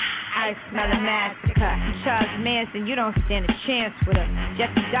 I smell a massacre. Charles Manson, you don't stand a chance with her.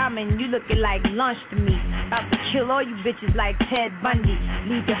 Jeffrey Dahmer, you looking like lunch to me. About to kill all you bitches like Ted Bundy.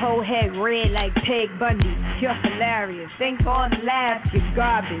 Leave your whole head red like Peg Bundy. You're hilarious. Thank all the laughs, you're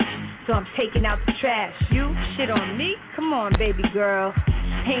garbage. So I'm taking out the trash. You shit on me? Come on, baby girl.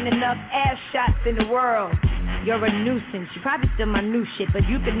 Ain't enough ass shots in the world. You're a nuisance. You probably steal my new shit, but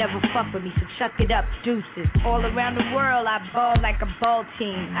you could never fuck with me, so chuck it up, deuces. All around the world, I ball like a ball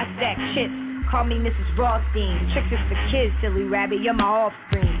team. I stack chips. Call me Mrs. Rothstein. Tricks is for kids, silly rabbit. You're my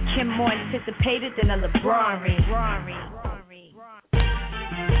offspring. Kim more anticipated than a LeBron ring.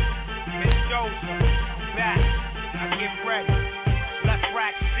 Miss Joseph, back. Now get ready. Let's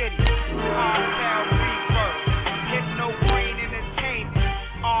rack city. Cartel rebirth. Hypno brain entertainment.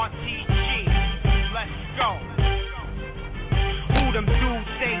 RTG. Let's go. Who them dudes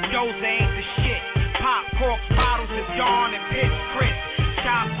say those ain't the shit? Pop corks, bottles of Dawn and pitch Chris.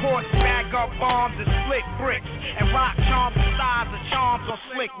 Chop courts, bag up bombs and split bricks. And rock charms the size of charms on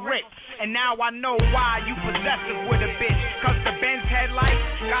slick Rick. And now I know why you possessive with a bitch. Cause the Benz headlights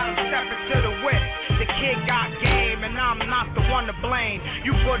got him stepping to the whip. The kid got game and I'm not the one to blame.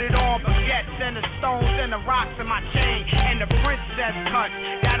 You put it on baguettes and the stones and the rocks in my chain. And the princess cuts,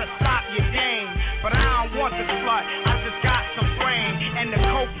 that'll stop your game. But I don't want the slut, I just got some brain. And the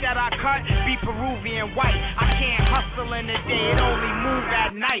coke that I cut be Peruvian white. I can't hustle in the day, it only move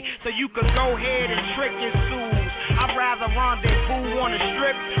at night. So you could go ahead and trick your sues. I'd rather rendezvous on the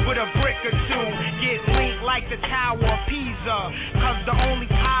strip with a brick or two. Get linked like the Tower of Pisa. Cause the only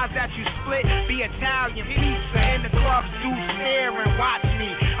pies that you split be Italian pizza. And the clubs do stare and watch me.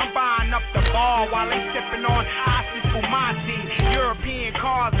 I'm buying up the bar while they sipping on Asti Fumati. European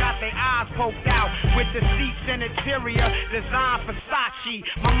cars got their eyes poked out. With the seats and interior designed Versace.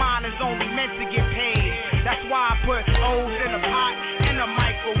 My mind is only meant to get paid. That's why I put O's in a pot and a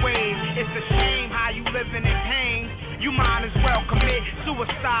microwave. It's a shame how you living in pain. You might as well commit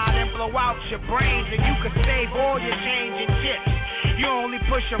suicide and blow out your brains, and you could save all your change and chips. You only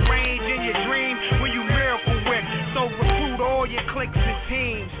push a range in your dream when you miracle whip. So recruit all your cliques and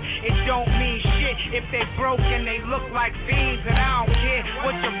teams. It don't mean shit if they broke and they look like fiends. And I don't care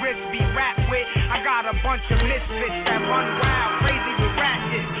what your wrist be wrapped with. I got a bunch of misfits that run wild, crazy with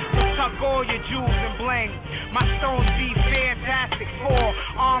ratchets. So tuck all your jewels and bling. My stones be fantastic for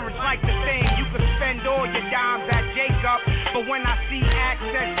orange like the thing. You could spend all your dimes at Jacob, but when I see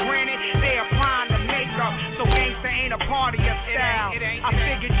access granted, they applying the makeup. So gangsta ain't a part of your style. I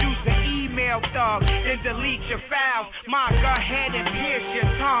figured you's an email thug, then delete your files. My go ahead and pierce your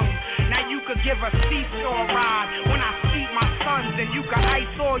tongue. Now you could give a seesaw ride when I see my sons, and you could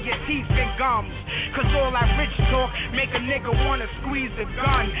ice all your teeth and gums. Cause all that rich talk make a nigga wanna squeeze a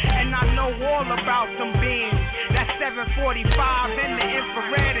gun. And I know all about them beams. That 745 and the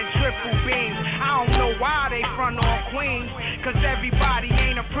infrared and triple beams. I don't know why they front on Queens. Cause everybody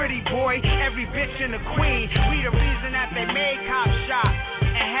ain't a pretty boy. Every bitch and a queen. We the reason that they made cop shots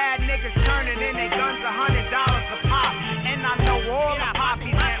and had niggas turning in their guns $100 a pop. And I know all the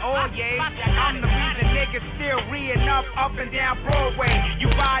poppies and all yays. I'm the reason niggas still reeing up and down Broadway. You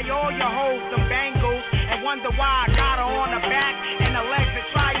buy all your hoes some bangles and wonder why I got her on the back and the legs are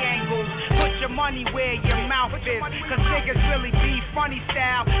triangles. Put your money where your mouth is. Cause niggas really be funny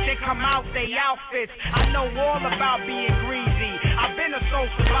style. They come out they outfits. I know all about being greasy. I've been a soul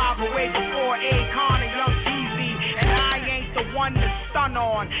survivor way before Akon and Young Jeezy. And I ain't the one to stun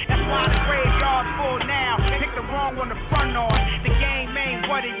on. That's why the graveyard's full now. Pick the wrong one to front on. The game ain't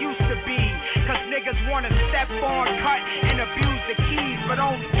what it used to be. Cause niggas wanna step on, cut, and abuse the keys. But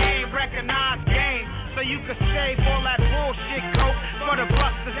only game recognize game. So you could save all that bullshit coke for the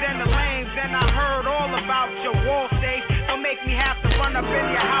busters and the lames. And I heard all about your wall safe. Don't make me have to run up in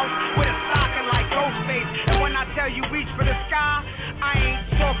your house with a stocking like Ghostface. And when I tell you reach for the sky, I ain't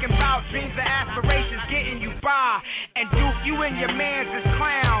talking about dreams or aspirations getting you by. And Duke, you and your mans is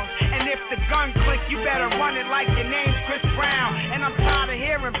clowns. And if the gun click, you better run it like your name's Chris Brown. And I'm tired of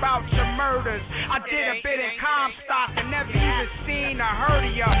hearing about your murders. I did a bit in Comstock and never even seen or heard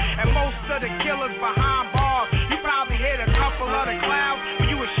of ya. And most of the killers behind bars, you probably hit a couple of the clouds when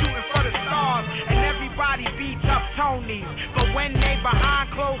you were shooting for the stars. And everybody beats up Tonys, but when they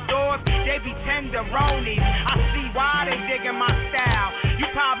behind closed doors, they be tenderonies. I see why they digging my style. You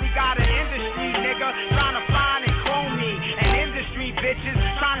probably got an industry nigga trying to find and clone me, and industry bitches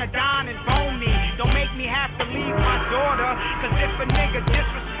trying to dine and bone me. Don't make me have to leave my daughter, cause if a nigga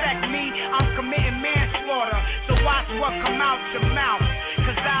disrespect me, I'm committing manslaughter. So watch what come out your mouth,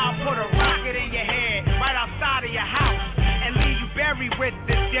 cause I'll put a rocket in your head right outside of your house and leave you buried with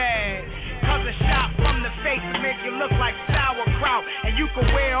the dead. Cause a shot from the face will make you look like sauerkraut. And you can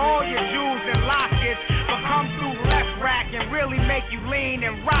wear all your jewels and lockets, but come through left rack and really make you lean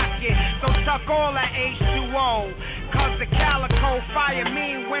and rock it. So tuck all that H2O, cause the calico fire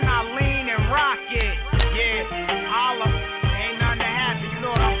mean when I lean and rock it. Yeah, holla, ain't nothing to happen, you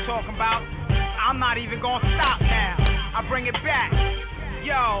know what I'm talking about. I'm not even gonna stop now, I bring it back.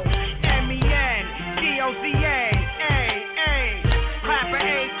 Yo, MENDOZA, clap a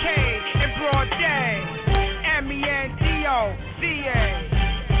AK in broad day. MENDOZA,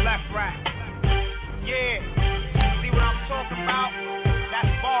 left right. Yeah, see what I'm talking about?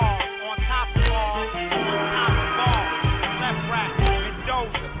 That's ball on top of ball, on top of ball. Left right,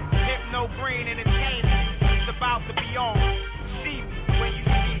 Mendoza, Hypno Green Entertainment. It's about to be on. See me when you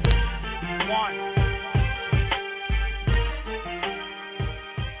see me. One.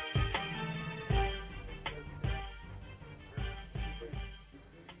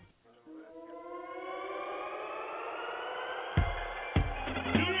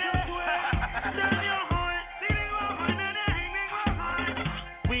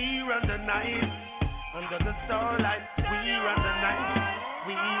 Under the starlight, we run the night,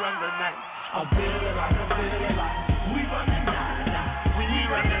 we run the night. I feel it like, we run the night, we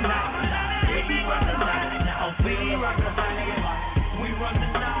run the night, we run the night. I feel it like, we run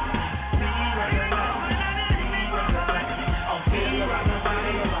the night, we run the night, we run the night. I feel it like,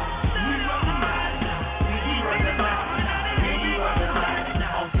 we run the night, we run the night, we run the night.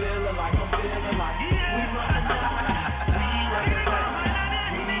 I feel it like, we run the night, we run the night,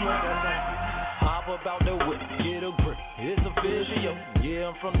 we run the night. About the whip, get a grip, it's official.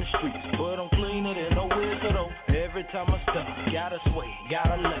 Yeah, I'm from the streets, but I'm cleaner than no wizard though. Every time I step, gotta sway,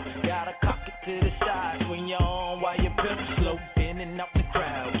 gotta left, gotta cock it to the side. Swing your arm while you pimp slow, in and out the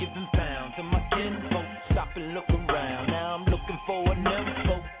crowd, give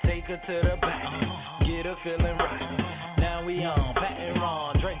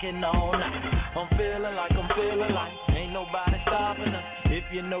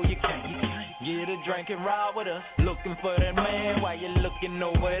no you can't. Get a drink and ride with us. Looking for that man while you looking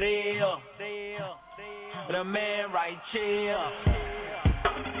over there. The man right here.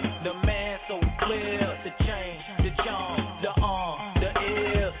 The man so clear. The chain, the charm, the arm, the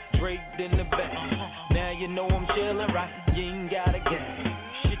ear. Draped in the back. Now you know I'm chillin' right. You ain't gotta get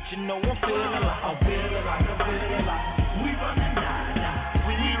shit, you know I'm feeling like. I'm feeling like, I'm feeling like. We run the night now.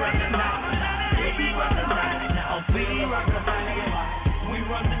 We run the night now. Yeah, we run the night now. I'm feeling like, I'm feeling like. We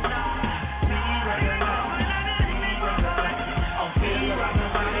run the night.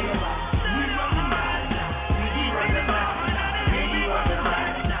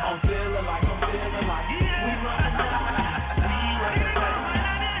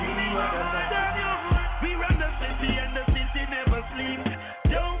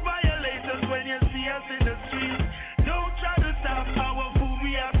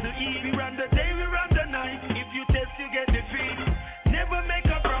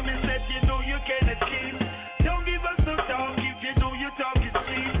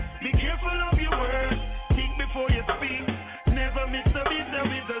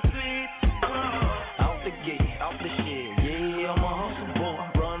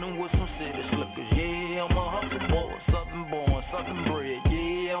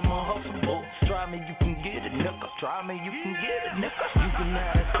 Try me, you can get it, nigga. You can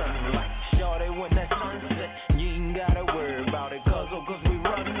have that sunlight. Shorty when that sunset. You ain't gotta worry about it, cause we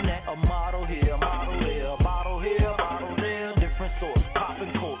running that. A model here, a model there, a bottle here, a bottle there. Different sorts, popping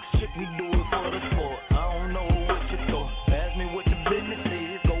corks. Shit, we do it for the sport. I don't know what you thought. Ask me what the business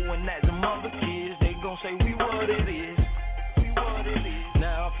is. Going at some other kids, they gon' say we what it is. We what it is.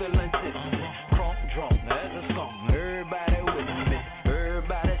 Now I'm feeling tipsy, crunk drunk as a song. Everybody with me,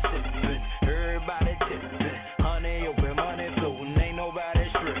 everybody sipping, everybody tipping.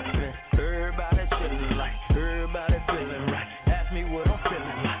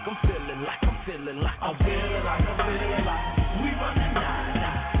 I'm feeling like, I'm feeling like. We run the night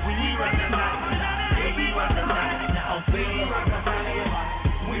now. We run the night now. Yeah, we run the night now. I'm feeling like, I'm feeling like.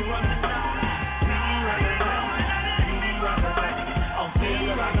 We run the night. We run the night. We run the night. I'm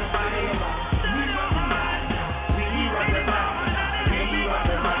feeling like, I'm feeling like. We run the night now. We run the night. Yeah, we run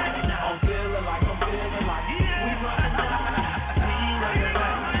the night now. I'm feeling like, I'm feeling like. We run the night. We run the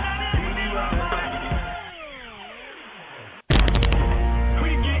night. We run the night.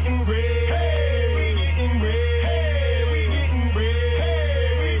 We getting red.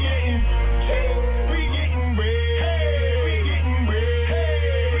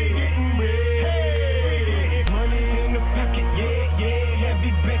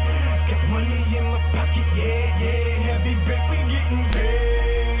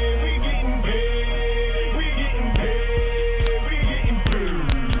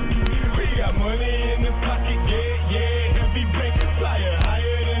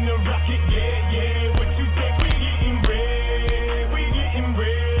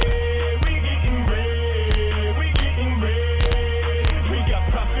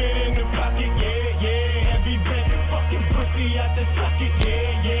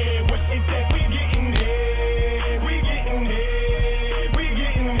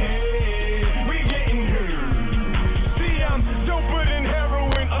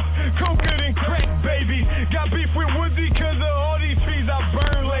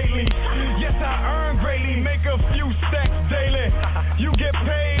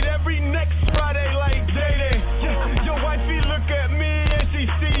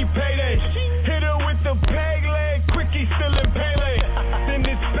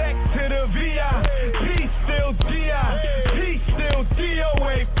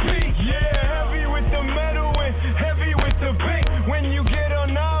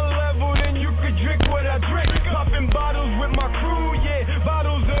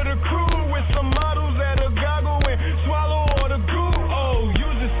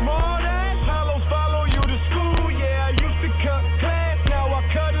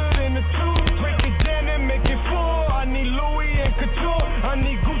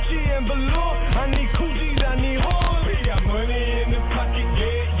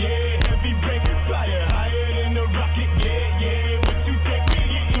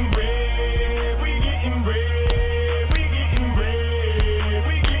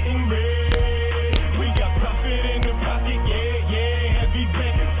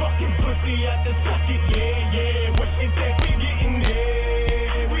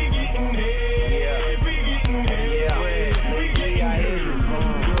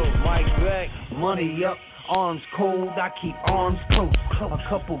 Money up, Arms cold, I keep arms close. A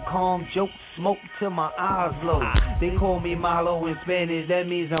couple calm jokes, smoke till my eyes low. They call me Malo in Spanish, that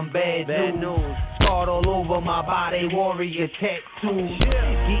means I'm bad news. Scarred all over my body, warrior tattoos.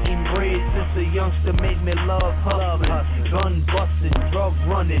 Getting bread since a youngster made me love hustling. Gun busting, drug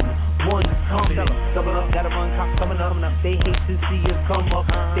running, one coming. Double up, gotta run, cops coming up. They hate to see us come up.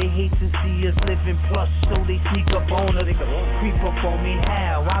 They hate to see us living plush, so they sneak up on us. Creep up on me,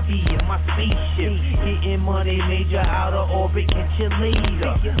 how? I be in my spaceship, getting money, major out of orbit, catch you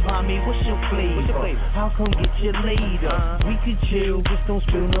later. Mommy, what's your flavor? How come get you later? We could chill, just don't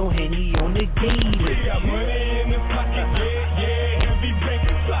spill no Henny on the gator. We got money in the pocket, yeah. Heavy bank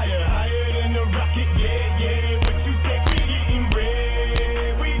flyer, higher than a rocket, yeah. What you think? We getting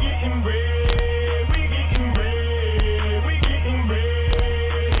bread, we getting bread, we getting bread, we getting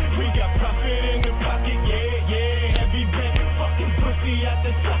bread. We got profit in the pocket, yeah. Heavy bank, fucking pussy out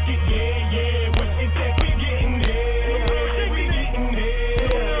the socket, yeah. What you think? We getting there, we getting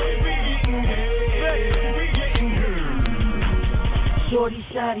there, we getting there, we getting there. Shorty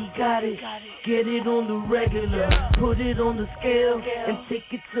shotty got it. Get it on the regular, put it on the scale, and take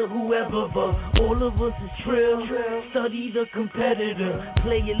it to whoever, but all of us is trill. Study the competitor,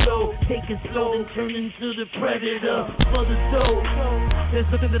 play it low, take it slow, and turn into the predator. For the dough, there's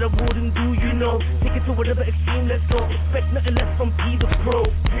nothing that I wouldn't do, you know. Take it to whatever extreme, let's go. Expect nothing less from Peter Pro.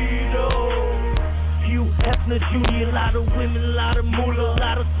 Hugh Hefner Jr., a lot of women, a lot of moolah, a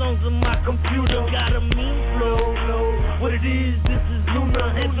lot of songs on my computer. Got a mean flow. What it is, this is Luna.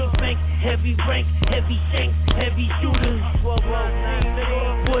 Heavy bank, heavy rank, heavy shanks, heavy shooters. What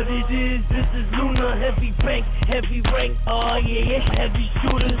it is, this is Luna. Heavy bank, heavy rank, oh yeah, heavy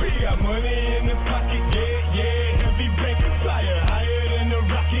shooters. We got money in the pocket, yeah. Heavy bank flyer, higher than a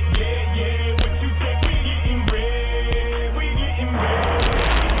rocket, yeah. What you think? We getting bread, we getting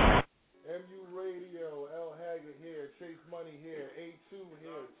bread. MU Radio, L Haggard here, Chase Money here, A2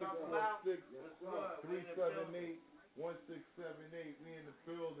 here, 646-378-1678. We in the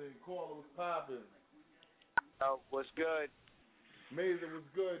building. Caller was popping. Oh, what's good? Mazer was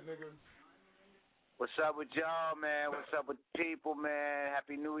good, nigga. What's up with y'all, man? What's up with the people, man?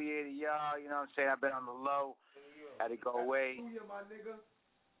 Happy New Year to y'all. You know what I'm saying? I've been on the low. Had to go away. Happy New Year, my nigga.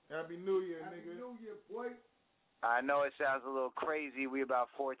 Happy New Year, nigga. Happy New Year, boy. I know it sounds a little crazy. We about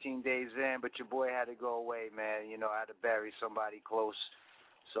 14 days in, but your boy had to go away, man. You know, I had to bury somebody close,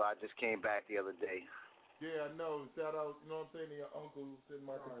 so I just came back the other day. Yeah, I know. Shout out, you know what I'm saying, to your uncle who sent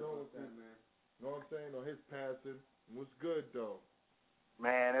my condolences, man. You know what I'm saying, on his passing. What's good, though?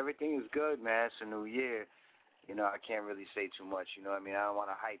 Man, everything is good, man. It's a new year. You know, I can't really say too much, you know what I mean? I don't want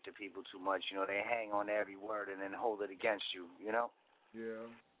to hype the people too much. You know, they hang on every word and then hold it against you, you know? Yeah.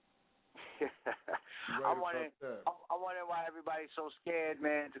 I'm wondering why everybody's so scared,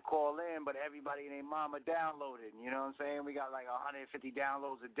 man, to call in, but everybody and their mama downloaded. You know what I'm saying? We got like 150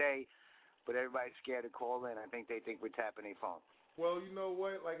 downloads a day, but everybody's scared to call in. I think they think we're tapping their phone. Well, you know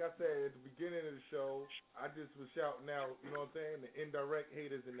what? Like I said at the beginning of the show, I just was shouting out, you know what I'm saying, the indirect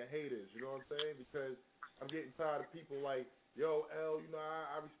haters and the haters, you know what I'm saying? Because I'm getting tired of people like, yo, L, you know,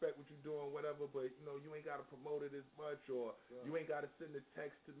 I respect what you're doing, whatever, but, you know, you ain't got to promote it as much, or you ain't got to send a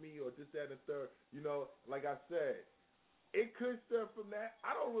text to me, or this, that, and the third. You know, like I said, it could stem from that.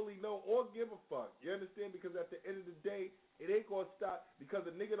 I don't really know or give a fuck. You understand? Because at the end of the day, it ain't going to stop. Because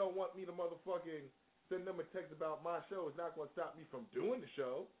a nigga don't want me to motherfucking send them a text about my show. It's not going to stop me from doing the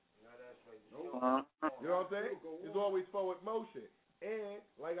show. You know what I'm saying? It's always forward motion. And,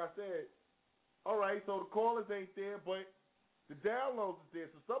 like I said, all right, so the callers ain't there, but the downloads is there,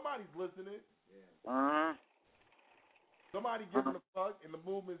 so somebody's listening. Yeah. Somebody giving a fuck, and the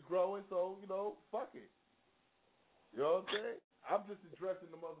movement's growing, so, you know, fuck it. You know what I'm saying? I'm just addressing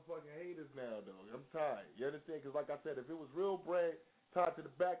the motherfucking haters now, though. I'm tired. You understand? Because, like I said, if it was real bread tied to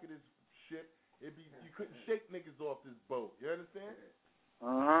the back of this shit, it'd be you couldn't shake niggas off this boat. You understand?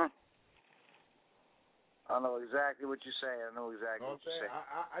 I know exactly what you're saying. I know exactly what you're saying.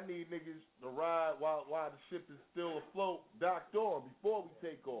 I need niggas to ride while the ship is still afloat, docked on, before we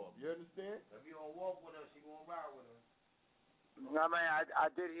take off. You understand? If you don't walk with us, you won't ride with us. I mean, I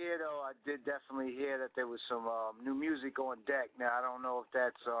did hear, though, I did definitely hear that there was some new music on deck. Now, I don't know if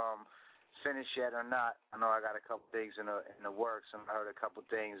that's finished yet or not. I know I got a couple things in the works, and I heard a couple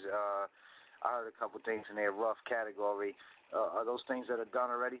things. I heard a couple things in their rough category. Are those things that are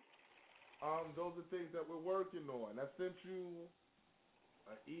done already? Those are things that we're working on. I sent you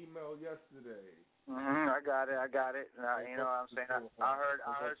an email yesterday. I got it. You know what I'm saying? I heard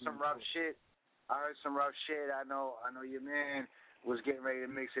some rough shit. I know your man was getting ready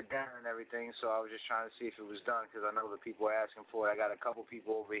to mix it down and everything, so I was just trying to see if it was done because I know the people are asking for it. I got a couple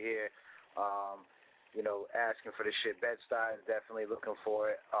people over here asking for the shit. Bed-Stuy is definitely looking for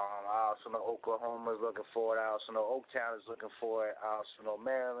it. I also know Oklahoma is looking for it. I also know Oaktown is looking for it. I also know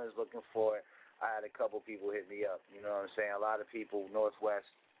Maryland is looking for it. I had a couple people hit me up. You know what I'm saying? A lot of people, Northwest,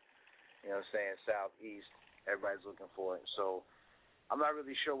 Southeast, everybody's looking for it. So I'm not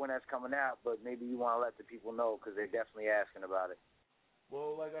really sure when that's coming out, but maybe you want to let the people know because they're definitely asking about it.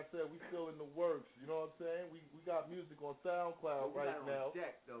 Well, like I said, we still in the works. You know what I'm saying? We got music on SoundCloud right now.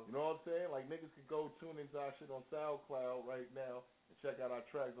 Deck, though. You know what I'm saying? Like niggas could go tune into our shit on SoundCloud right now and check out our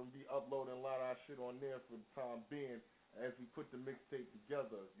tracks. I'm gonna be uploading a lot of our shit on there for the time being as we put the mixtape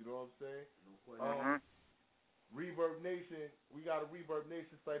together. You know what I'm saying? Reverb Nation, we got a Reverb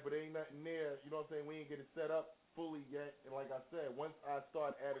Nation site, but ain't nothing there. You know what I'm saying? We ain't get it set up fully yet. And like I said, once I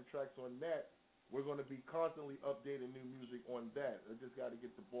start adding tracks on that, we're going to be constantly updating new music on that. I just got to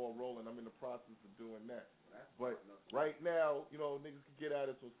get the ball rolling. I'm in the process of doing that. But right now, niggas can get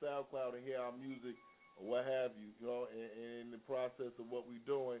at us on SoundCloud and hear our music or what have you, and in the process of what we're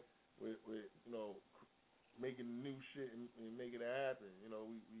doing, we're making new shit and making it happen.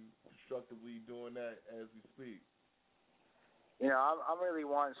 We constructively doing that as we speak. I'm really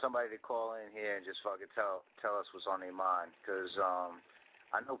wanting somebody to call in here and just fucking tell us what's on their mind, because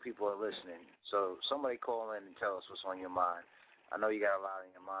I know people are listening. So somebody call in and tell us what's on your mind. I know you got a lot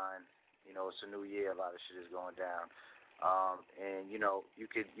on your mind. It's a new year. A lot of shit is going down. And you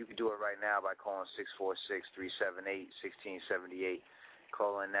could do it right now by calling 646-378-1678.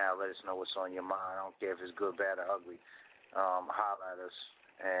 Call in now. Let us know what's on your mind. I don't care if it's good, bad, or ugly. Holler at us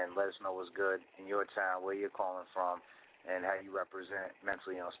and let us know what's good in your town, where you're calling from, and how you represent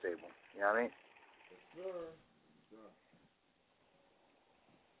mentally unstable. You know what I mean? Yes, sir. Yeah.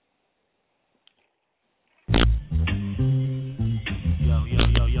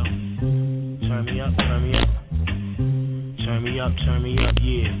 Yo. Turn me up. Turn me up,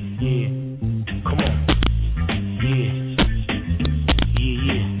 yeah. Come on. Yeah.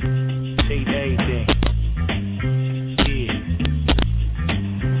 Take everything. Yeah.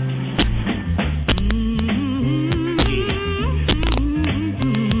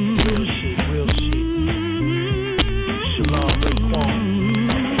 Real shit. Shalom, Raekwon.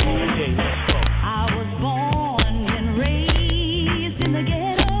 Okay, let's go. I was born and raised in the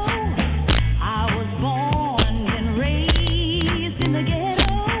ghetto. I was born and raised in the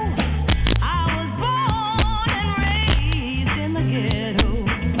ghetto. I was born and raised in the ghetto.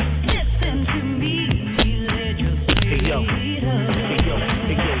 Listen to me, legislator. Hey yo,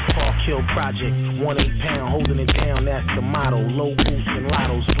 Park Hill Project, 1-8 pound, holding it down, that's the motto. Low boost and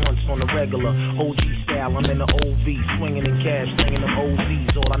lottos, blunts on the regular. OG style, I'm in the OV, swinging in cash, slinging them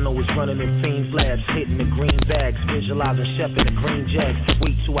OZs. All I know is running in fiends labs, hitting the green bags, visualizing Shep in the green jacks.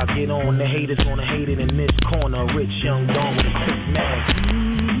 Wait till I get on, the haters gonna hate it in this corner. Rich young Don with a quick mag.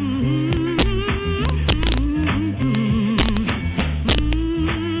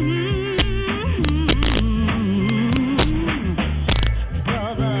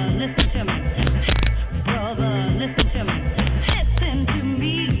 Brother, listen to me. Listen to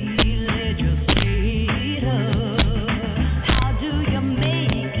me, legislator. How do you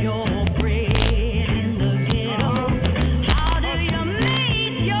make your bread in the ghetto? How do you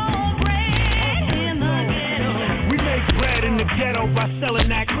make your bread in the ghetto? We make bread in the ghetto by selling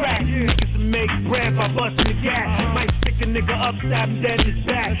that crack. Niggas make bread by busting the gas. Might stick a nigga up, stab him dead in his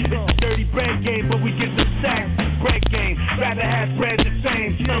back. It's a dirty bread game, but we get some sacks. Bread game, rather have bread than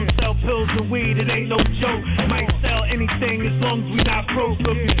fame. Some sell pills and weed, it ain't no joke. Might sell anything as long as we not broke.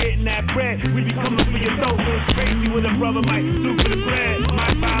 So if you getting that bread, we be coming for your throat. It's crazy what a brother might do for the bread.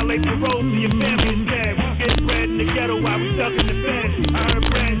 Might violate parole to your family instead. We get bread in the ghetto while we stuck in the feds. I heard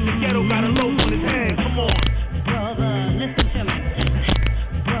bread in the ghetto got a loaf on his head. Come on. Brother, listen to me.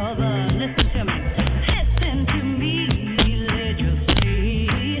 Listen to me,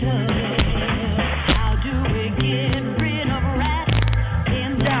 legislator. How do we get rid of rats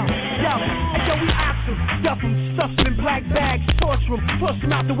in the ghetto? Yo, we oxen, stuff them in black bags, torture them, push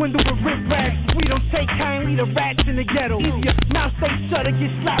them out the window with rip rags. We don't take kindly to rats in the ghetto. Easier, mouth stay shut or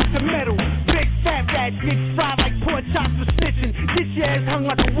get slapped to metal. Big fat rats get fried like pork chops for snitching. Get your ass hung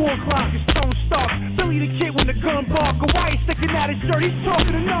like a war clock. It's Stone Stark. Billy the Kid with the gun bark. A white sticking out his shirt. He's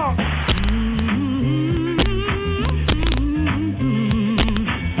talking to knock.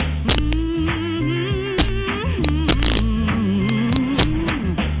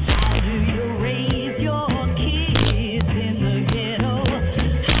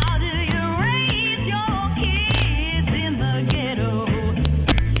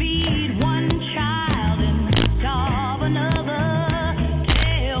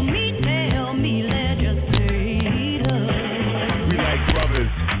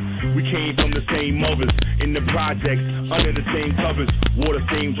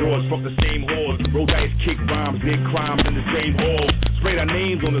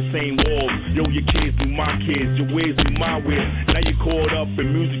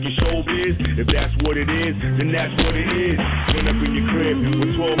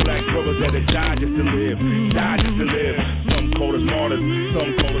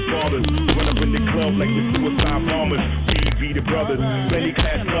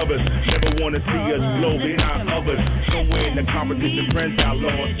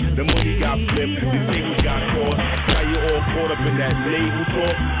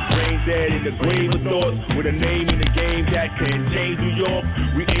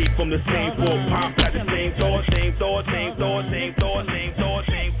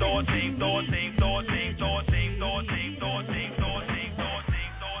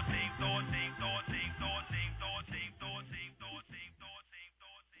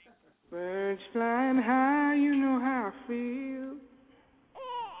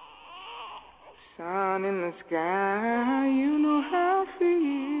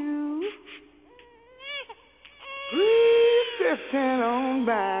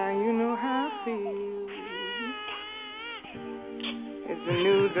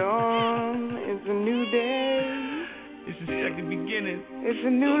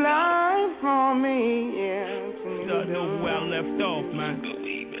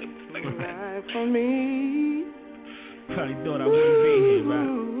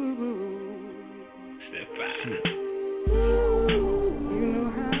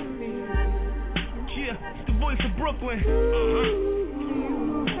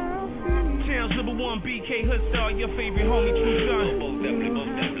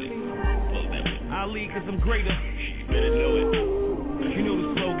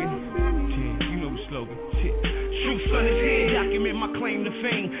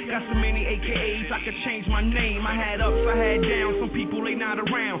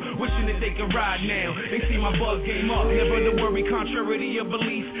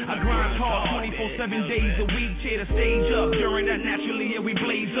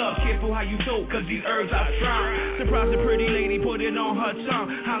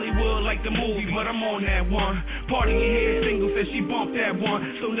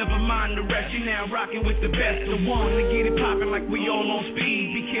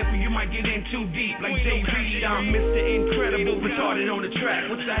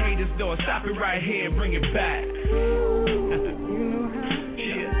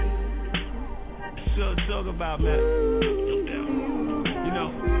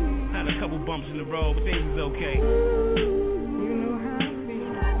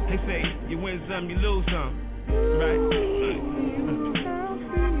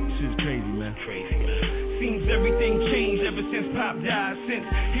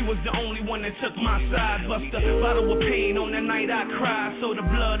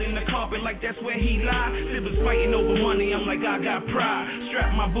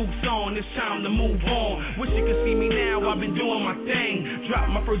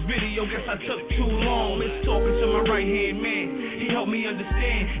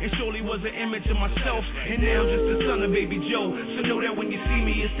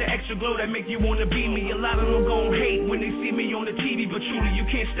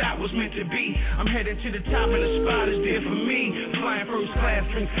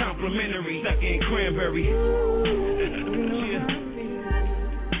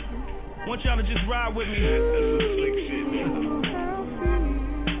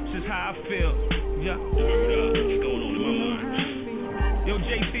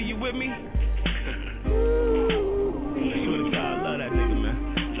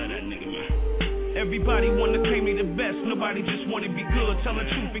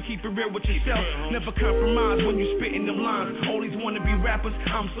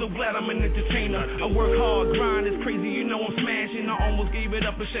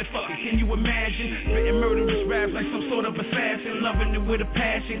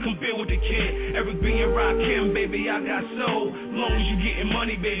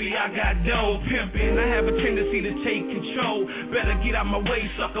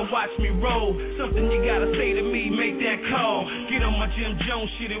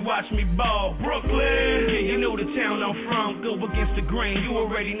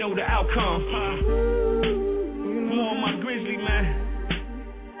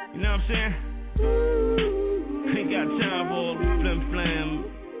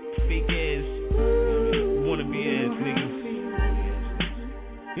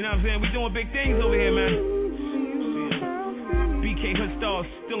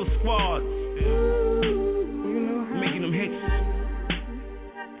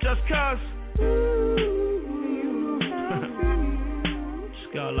 just cuz.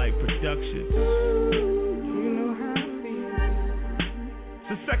 Skylight Productions. It's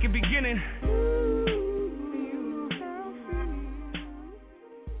the second beginning.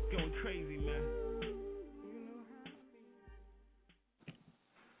 Going crazy, man.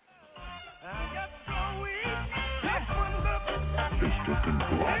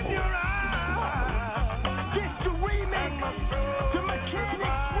 In your eyes. This the remix. The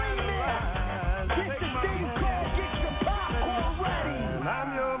Mechanics remix. This the thing called Get Your Popcorn Ready. I'm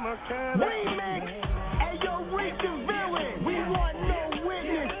your mechanic. Remix. Hey, yo, reach the villain. We want no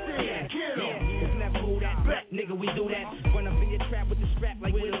witnesses. Yeah, get em. It's never who that black nigga, we do that. Run up in your trap with the strap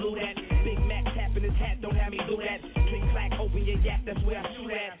like we do that. Big Mac tapping his hat, don't have me do that. Click clack, open your yap, that's where I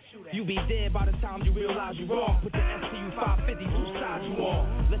shoot at. You be dead by the time you realize you wrong. Put the STU 550, whose side you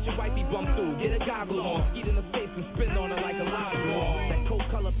on? Let your wifey bump through, get a goggle on. Eat in the face and spin on her like a lime on. That coat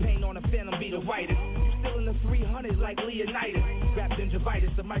color paint on the Phantom be the whitest. You still in the 300 like Leonidas. Grab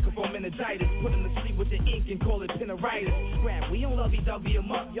gingivitis, the microphone meningitis. Put him to sleep with the ink and call it pineritis. Scrap, we don't love lovey-dovey him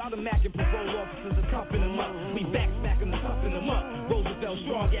up. Y'all the Mac and parole officers are cuffing him up. We back smacking and cuffing him up. Roosevelt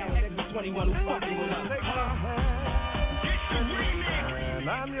strong out, exit 21 who fucking with us.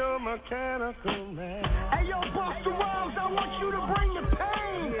 I'm your mechanical man. Hey, yo, Busta Rhymes, I want you to bring the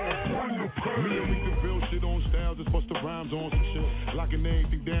pain. Bring the pain. Me and we can build shit on styles, just Busta Rhymes on some shit. Locking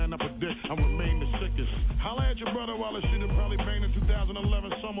everything down, I predict I remain the sickest. Holla at your brother while the shit probably banged in 2011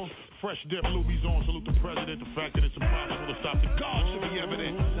 summer. Fresh dip, Luby's on, salute the president. The fact that it's impossible to stop the God should be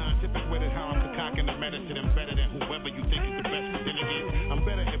evident. Scientific with it, how I'm concocting the medicine and better than whoever you think is the best within it is. I'm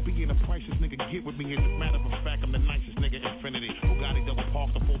better at being the priceless nigga. Get with me, as a matter of fact, I'm the nicest nigga infinity. Bugatti double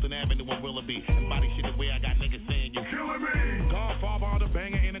parked on Fulton Avenue in Willoughby. And body shit the way I got niggas saying you killing me. Godfather on the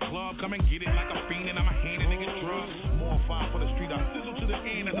banger in the club. Come and get it like a fiend and I'm a hand a nigga drugs. More fire for the street. I sizzle to the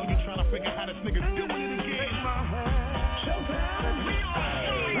end. I know you trying to figure how this nigga doing it again.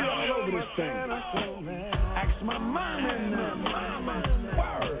 We all over this thing. Ask my mama and mama.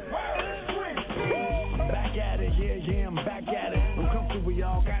 Word. Back at it, yeah, I'm back at it. I'm comfortable,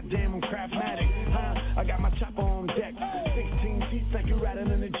 y'all. Goddamn, I'm craftmatic. I got my chopper on deck. 16 seats like you're riding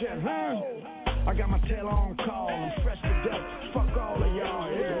in the jet. I got my tail on call. I'm fresh to death. Fuck all of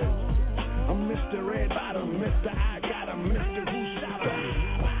y'all, yeah. I'm Mr. Red Bottom, Mr. I got him, Mr. Who shot him.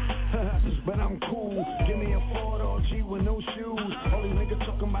 But I'm cool. Give me a Ford or G with no shoes. All these niggas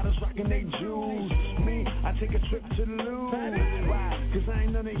talking about us rocking they jewels. Me, I take a trip to the Louvre. Why? Cause I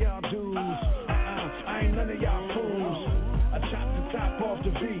ain't none of y'all dudes. I ain't none of y'all fools. I chopped the top off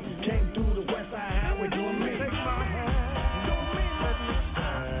the beat. Came through the West Side Highway doing me.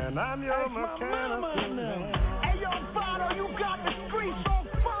 And I'm your mechanical man. Hey, yo, Vado, you got the streets on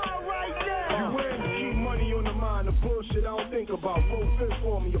fire right now. You wearing to keep money on the mind. The bullshit I don't think about. Full fist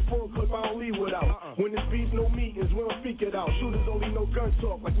for me. A full clip I don't leave without. When it's beef, no meetings. We don't speak it out. Shooters only know gun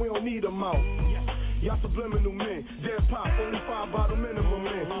talk. Like we don't need them out. Y'all subliminal men. Dead pop, only 5 bottle minimum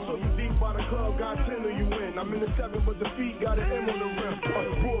in. So you deep by the club, got 10 of you in. I'm in the 7, but the feet got an M on the rim.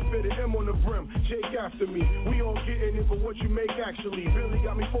 Bull fitted M on the brim. Jake after me. We all getting it, but what you make actually. Billy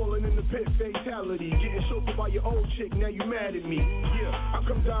got me falling in the pit, fatality. Getting chauffeured by your old chick, now you mad at me. Yeah, I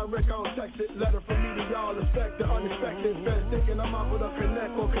come direct, I don't text it. Letter from me to y'all, expect the unexpected. Best thinking I'm out with a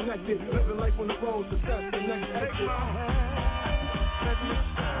connect or connected. Living life on the road, success, the next exit.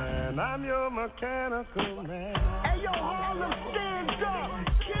 And I'm your mechanical man. Hey, yo, Harlem, stand up.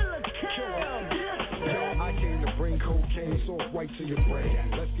 Killer, Yo, I came to bring cocaine, soft white to your brain.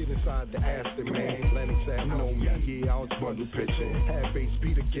 Let's get inside the Aston, man. Lennox Ave, know me. Yeah, I was bundle pitching. Half base,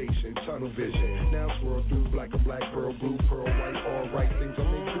 speedication, tunnel vision. Now swirl through like a black pearl, blue pearl, white, all right things I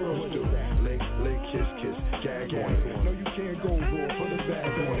make girls do. Lick, kiss, gag on it. No, you can't go raw, put a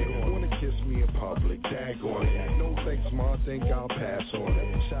bag on it. Wanna kiss me in public, tag on it. No thanks, ma, think I'll pass on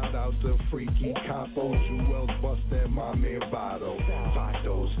it. Shout out to Freaky, Capo, Jewels, Busta, and my man Vado.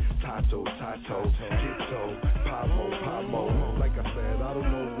 Vatos, Tato, Ghetto, Pamo. Like I said, I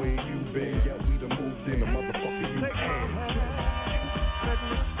don't know where you been, yet we done moved in the motherfucker you can.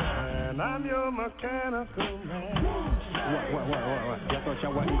 And I'm your mechanical man. What? Y'all thought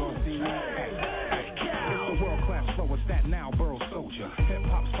y'all wasn't gonna see me? It's the world-class flow, it's that now, Burl Soldier.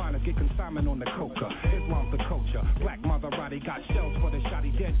 Hip-hop's finest, get consignment on the coca. Islam's the culture. Black Maserati got shells for the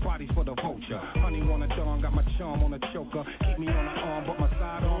shotty, dead bodies for the vulture. Honey on a dawn, got my charm on a choker. Keep me on the arm, but my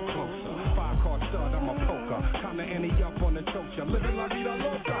side arm closer. 5-card stud, I'm a poker. Time to ante up on the choker. Living la vida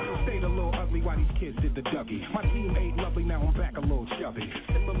loca. Stayed a little ugly while these kids did the Dougie. My team ate lovely, now I'm back a little chubby.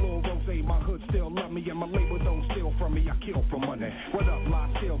 Sip a little rosé, my hood still love me, and my label don't steal from me. I kill for money. What up,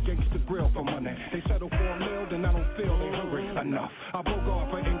 lie still, gangsta grill for money. They settle for a meal, then I don't feel they hungry enough. I broke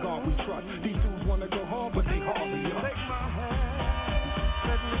off and go trust. These dudes wanna go hard, but they hardly us. Take my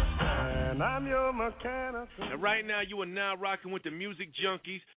hand, and I'm your mechanic. And right now, you are now rocking with the Music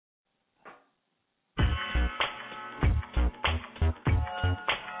Junkies.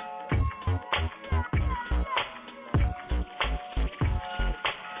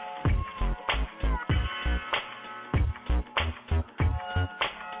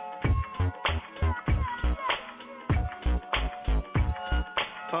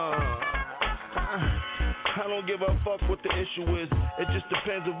 I don't give a fuck what the issue is. It just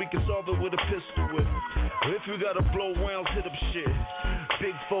depends if we can solve it with a pistol with. If you gotta blow rounds, hit up shit.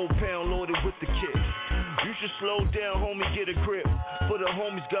 Big 4-pound loaded with the kick. You should slow down, homie, get a grip. For the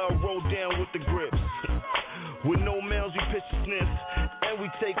homies gotta roll down with the grips. With no mouths, we pitch a sniff. And we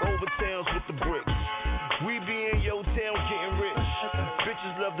take over towns with the bricks. We be in your town getting rich.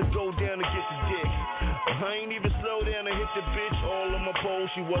 Bitches love to go down and get the dick. I ain't even slow down to hit the bitch. All on my pole,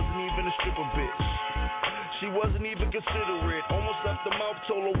 she wasn't even a stripper bitch. She wasn't even considerate. Almost left the mouth,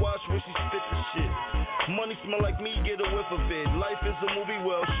 told her watch where she spit the shit. Money smell like me, get a whiff of it. Life is a movie,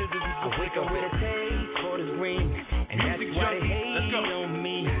 well, shit is just a wake up with a taste for the green, and that's why they hate on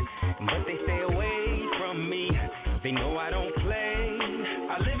me. But they stay away from me. They know I don't play.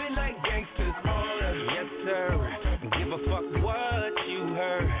 I live it like gangsters, yes sir. Give a fuck what you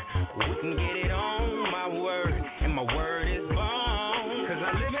heard. We can get it on my word, and my word is bone. Cause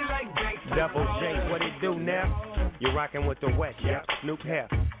I live it like gangsters. Double J, what it do now? You're rocking with the West, yep. Snoop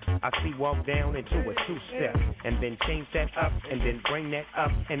Hef. I see walk down into a two-step, and then change that up, and then bring that up,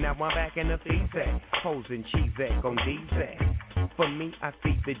 and now I'm back in the easy. Hoes and cheese on DZ. For me, I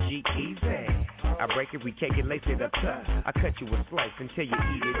feed the G easy. I break it, we cake it, lace it up tough. I cut you a slice until you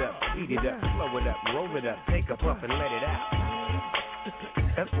eat it up, slow it up, roll it up, take a puff and let it out.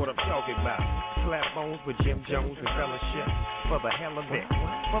 That's what I'm talking about. Slap bones with Jim Jones and fellowship. For the hell of it,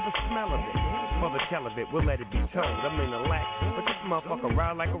 for the smell of it, for the tell of it, we'll let it be told. I'm in the lax, but this motherfucker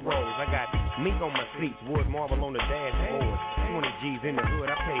ride like a rose. I got mink on my seats, wood marble on the dashboard. 20 G's in the hood,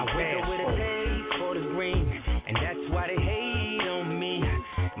 I pay cash wake up with a taste for the green, and that's why they hate on me.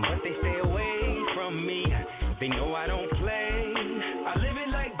 But they stay away from me. They know I don't play. I live it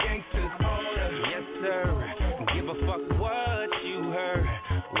like gangsters, yes sir. Give a fuck what you heard.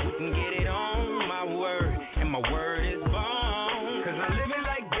 We can get it on my word, and my word is bone. Cause I live it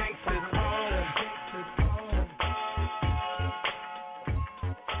like gangsters,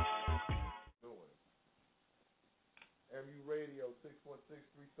 MU Radio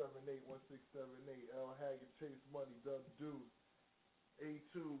 616-378-1678. L Haggard, Chase Money, Dub Deuce.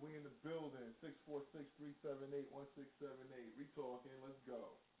 A2, we in the building. 646-378-1678. We talking, let's go.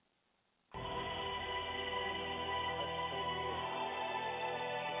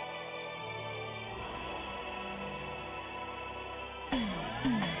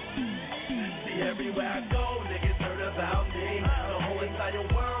 See, everywhere I go, niggas heard about me. The whole entire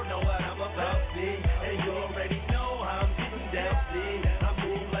world know what I'm about, see. And you already know how I'm getting down, see. I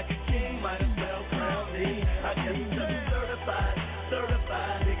move like a king, might as well crown me. I guess I'm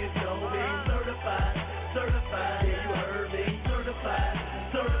certified, niggas know me. Certified, yeah, you heard me.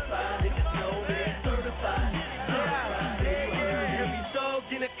 Certified, niggas know me. Certified, yeah, you heard me. Every dog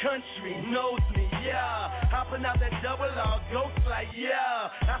in the country knows me, yeah. Hopping out that double R, ghost like,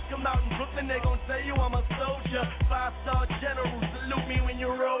 yeah. Ask them out in Brooklyn, they gon' tell you I'm a soldier. 5-star general, salute me when you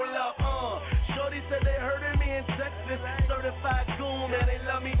roll up, Shorty said they heard of me in Texas. Certified goon, man, they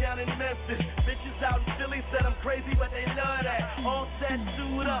love me down in Memphis. Bitches out in Philly said I'm crazy, but they love that. All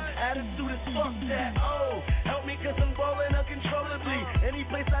tattooed up, attitude is fuck that. Oh, help me cause I'm ballin' uncontrollably. Any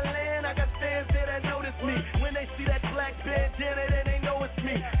place I land, I got fans there that notice me. When they see that black bandana, then they know it's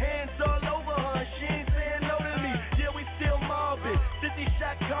me. Hands all over her, she ain't saying no to me. Yeah, we still mobbing,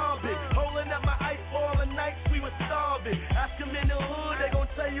 50-shot carbon. Holding up my ice all the nights we was starving. Ask them in the hood, they gon'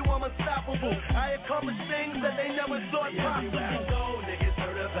 tell you I'm unstoppable. I accomplished things that they never thought possible. Everywhere I go, niggas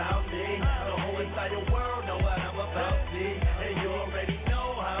heard about me. The whole entire world know what I'm about, see. And you already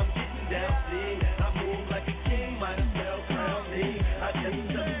know how I'm getting down, see. I move like a king, might as well crown me. I guess I'm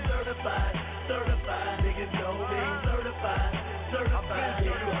certified, niggas know me. Certified,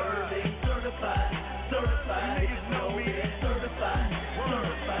 yeah, you heard me. Certified, niggas know me. Certified,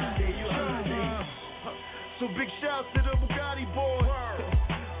 yeah, you heard me. So big shouts to the Bugatti boys.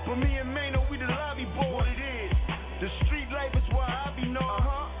 For me and Mano, we the lobby boys. It is. The street life is why I be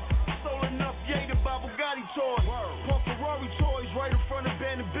known. Sold enough Jaeger by Bugatti toys. Bought Ferrari toys right in front of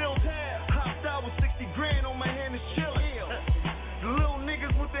Vanderbilt. Hopped out with 60 grand on my hand and chillin'. The little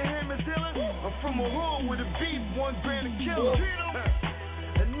niggas with their hammers dealin'. I'm from a hood with a beef, $1 grand a killer.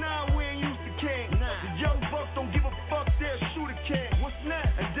 And now we ain't used to king. The young bucks don't give a fuck, they'll shoot a king. What's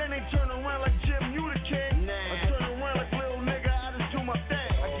next? And then they turn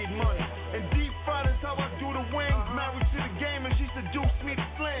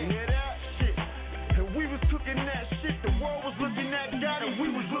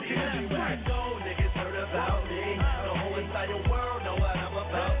me. Everywhere I go, niggas heard about me. The whole entire world know what I'm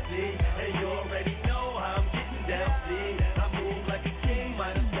about, see. And you already know how I'm getting down, see. I move like a king,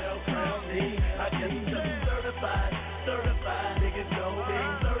 might as well crown me. I guess I'm just certified, niggas know me.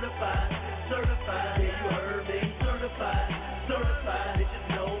 Certified, yeah, you heard me. Certified, niggas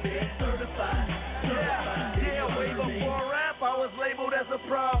know me. Certified. Yeah, way before rap, I was labeled as a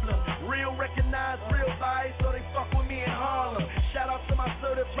problem. Real recognized, real life, so they fuck with me in Harlem. Shout out to my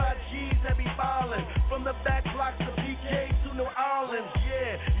certified G's that be ballin'. From the back blocks to PK to New Orleans,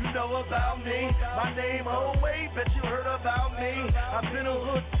 yeah, you know about me. My name, oh wait, bet you heard about me. I've been a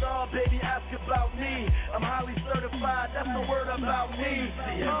hood star, baby, ask about me. I'm highly certified, that's the word about me.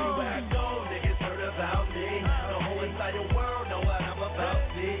 See, everywhere I go, niggas heard about me. The whole entire world know what I'm about,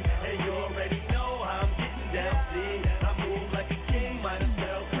 see. And you already know how I'm getting down, see. I move like a king, might as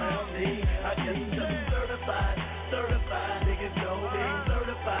well crown me. I guess I'm just certified, niggas know me.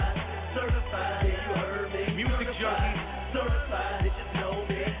 Certified, yeah, you heard me. Music junkie. Certified, niggas know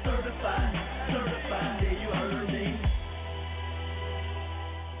me. Certified, yeah, you heard me.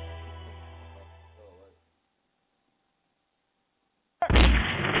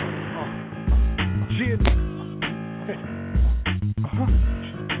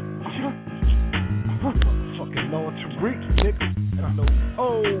 Fucking Lord Tariq, nigga.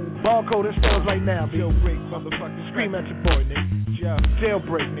 Oh, barcode in stores right now, bitch. Jailbreak, motherfucker. Scream at your boy, nigga.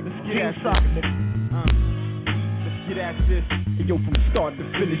 Jailbreak, nigga. Team soccer, nigga. Let's get at this. Hey, yo, from start to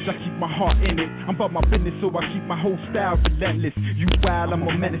finish, I keep my heart in it. I'm about my business, so I keep my whole style relentless. You wild, I'm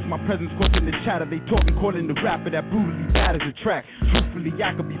a menace. My presence causing the chatter. They talking, calling the rapper that brutally batters a track. Truthfully,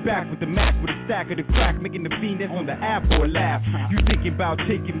 I could be back with the Mac, with a stack of the crack, making the fiend that's on the app for a laugh. You thinking about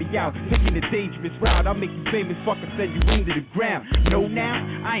taking me out, taking the dangerous route. I'll make you famous, fucker, send you into the ground. No, now,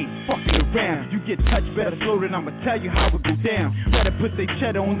 I ain't fucking around. You get touched, better slow than I'ma tell you how it go down. Better put they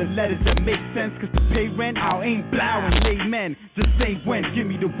cheddar on the letters that make sense, cause to pay rent, I'll aim blowing laymen. Just say when, give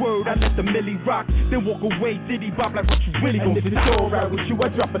me the word, I let the millie rock, then walk away, diddy bop like what you really gon' do. And if it's alright with you,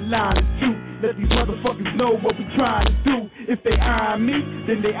 I drop a line or two. Let these motherfuckers know what we trying to do. If they eyeing me,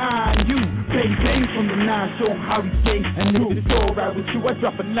 then they eyeing you. Bang bang from the 9, show 'em how we stay. And if it's alright with you, I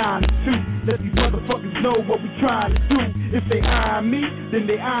drop a line or two. Let these motherfuckers know what we trying to do. If they eyeing me, then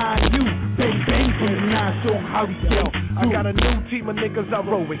they eyeing you. Bang bang from the 9, show 'em how we stay. I got a new team of niggas I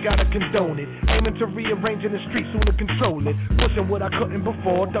roll with, gotta condone it. Aiming to rearrange in the streets, soon to control it. Pushing what I couldn't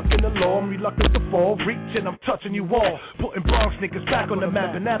before, ducking the law, I'm reluctant to fall. Reaching, I'm touching you all. Putting Bronx niggas back on the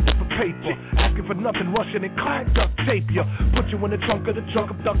map and asking for paper. Asking for nothing, rushing and clack, duct tape ya. Put you in the trunk of the trunk,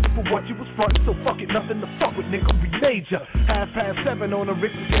 abducted for what you was frontin'. So fuck it, nothing to fuck with, nigga, we major. 7:30 on the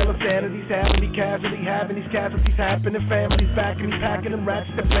Richter scale of sanity's having me casually, having these casualties happening. Families backing me, packing them rats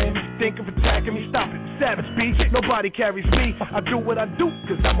that blame me. Think of attacking me, stop it, savage beat. Nobody carries me, I do what I do,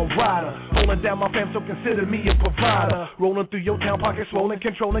 cause I'm a rider. Holding down my fam, so consider me a provider. Rolling through your town, pocket swollen,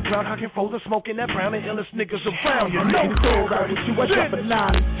 controlling ground, hocking folders, smoking that brown, and illest niggas around. You know, it's alright with you, I drop a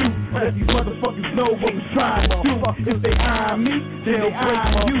line or two. Let these motherfuckers know what we trying to do. If they eyeing me, then they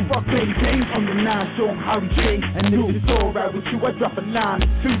eyeing you. Bang bang from the 9, show 'em how we stay. And if it's alright with you, I drop a line or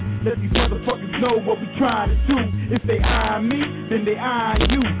two. Let these motherfuckers know what we trying to do. If they eyeing me, then they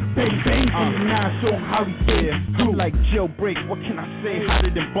eyeing you. Bang bang from the 9, show 'em how we stay. I'm like Jailbreak, what can I say? Hotter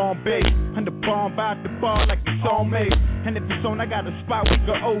than Bombay. And the bomb out the bar like it's all made. And if it's on, I got a spot with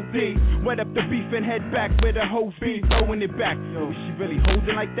the OD. Wet up the beef and head back where the hoes be. Throwing it back. Yo, is she really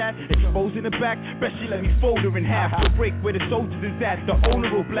holding like that? Exposing the back? Bet she let me fold her in half. The break where the soldiers is at. The owner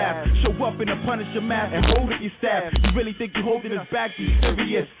will blast. Show up in a Punisher mask and hold it your staff. You really think you holding us back? Be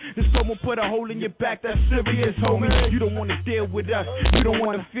serious. This someone put a hole in your back. That's serious, homie. You don't want to deal with us. You don't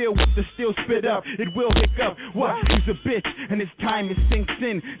want to feel what the steel spit up. It will hiccup. What? He's a bitch and his time it sinks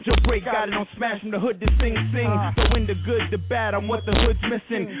in. Jailbreak got it on smash from the hood to sing. So in the good, the bad, I'm what the hood's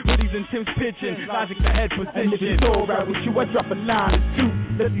missing. Hoodies and Tim's pitching. Logic the head position. And if it's alright with you, I drop a line or two.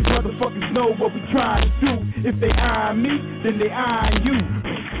 Let these motherfuckers know what we trying to do. If they eyeing me, then they eyeing you.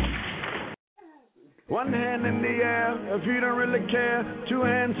 One hand in the air if you don't really care. 2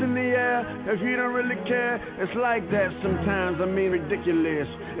 hands in the air if you don't really care. It's like that sometimes, I mean ridiculous.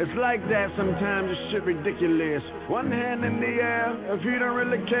 It's like that sometimes, it's shit ridiculous. 1 hand in the air if you don't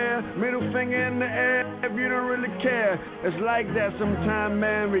really care. Middle finger in the air if you don't really care. It's like that sometimes,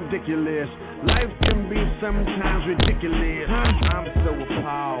 man, ridiculous. Life can be sometimes ridiculous. I'm so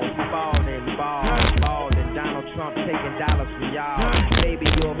appalled, ballin', Donald Trump taking dollars from y'all. Baby,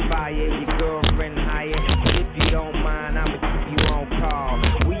 you'll fire your girlfriend higher. If you don't mind, I'ma keep you on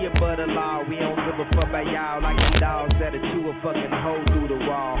call. We above the law, we don't give a fuck about y'all. Like the dogs that'll chew a fucking hole through the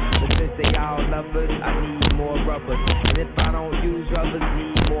wall. But since they all lovers, I need more rubbers. And if I don't use rubbers,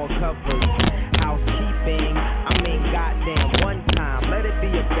 need more covers. Housekeeping, I mean goddamn one time. Let it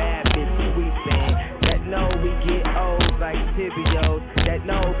be a bad bitch sweeping. That know we get O's like tibios. That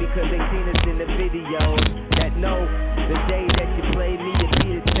know because they seen us in the videos. That know the day that you play me, it be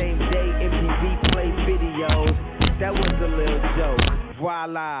the same day MTV play videos. That was a little joke.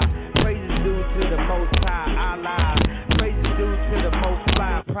 Voila. Praises due to the most high Allah. Praises due to the most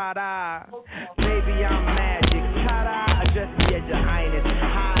fly Prada. Baby, I'm magic. Ta-da. Address me as your highness.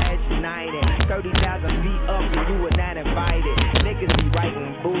 High as united. 30,000 feet up and you were not invited. Niggas be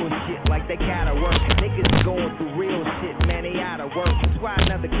writing bullshit like they gotta work. Niggas be going through real shit, man, they outta work. That's why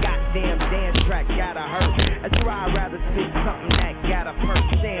another goddamn dance track gotta hurt. That's why I'd rather spit something that gotta perk.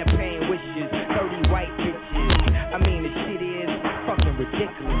 Champagne wishes, 30 white bitches. I mean, the shit is fucking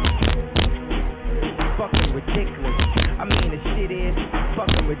ridiculous. Fucking ridiculous. I mean, the shit is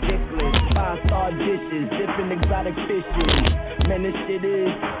fucking ridiculous. 5-star dishes, different exotic fishes. Man, this shit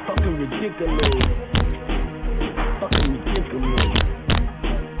is fucking ridiculous. Fucking ridiculous.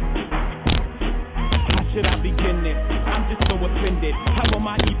 How should I begin this? I'm just so offended. How am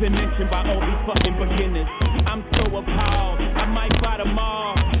I even mentioned by all these fucking beginners? I'm so appalled. I might buy them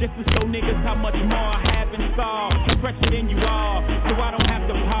all just to show niggas how much more I have in store. Fresher than you all, so I don't have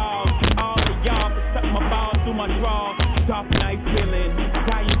to pause. All of y'all can suck my balls through my drawers. Soft night feeling,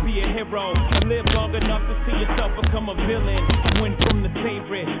 die you be a hero. And live long enough to see yourself become a villain. Went from the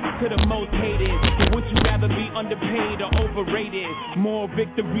favorite to the most hated. But would you rather be underpaid or overrated? More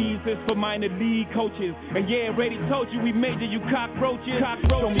victories is for minor league coaches. And yeah, already told you we made you cockroaches.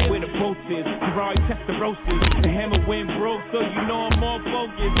 Show me where the boat is. Ferrari Testarossas. The hammer went broke, so you know I'm more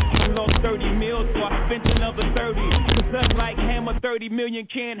focused. I lost 30 mil, so I spent another 30. Cause just like hammer, 30 million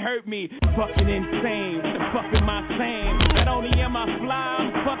can't hurt me. Fucking insane. The fuck am I saying? Not only am I fly,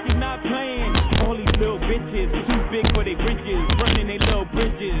 I'm fucking not playing. All these little bitches, too big for their bridges, burning their little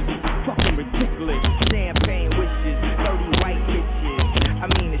bridges. Fucking ridiculous. Champagne wishes, 30 white bitches. I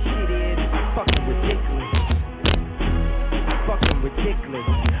mean, the shit is fucking ridiculous. Fucking ridiculous.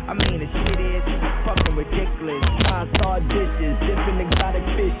 I mean, the shit is fucking ridiculous. 5-star dishes, different exotic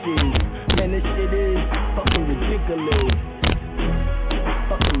fishes. Man, this shit is fucking ridiculous.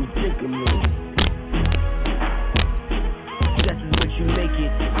 Fucking ridiculous. Just as what you make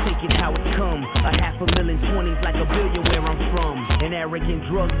it, take it how it come. 500,000 20s like a billion where I'm from. An arrogant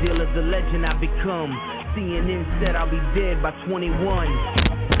drug dealer, the legend I become. CNN said I'll be dead by 21.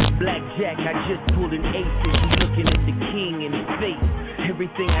 Blackjack, I just pulled an ace. I'm looking at the king in his face.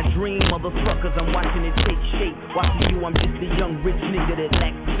 Everything I dream, motherfuckers, I'm watching it take shape. Watching you, I'm just a young rich nigga that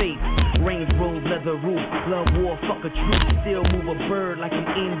lacks faith. Range road, leather roof, love war, fuck a truce. Still move a bird like I'm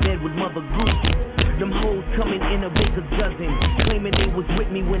in bed with Mother Goose. Them hoes coming in a baker's dozen, claiming they was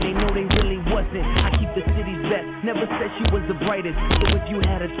with me when they know they really wasn't. I keep the city's best, never said she was the brightest. So if you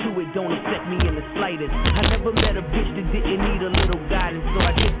had her too, it don't affect me in the slightest. I never met a bitch that didn't need a little guidance, so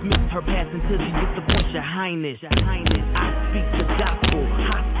I dismissed her pass until she gets the point, your highness. I speak the gospel,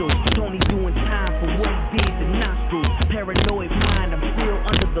 hostile, Tony doing time for what he did to nostrils. Paranoid mind, I'm still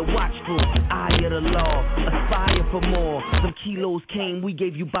under the watchful eye of the law. Aspire for more. Some kilos came, we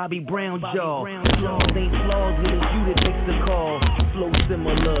gave you Bobby Brown jaw. Flaws ain't flaws when it's you that makes the call. Flow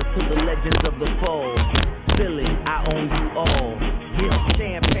similar to the legends of the fall. Feel it, I own you all. Yeah,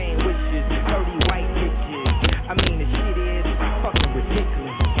 champagne wishes, 30 white bitches. I mean, the shit is fucking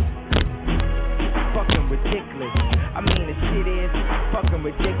ridiculous. Fucking ridiculous. I mean, the shit is fucking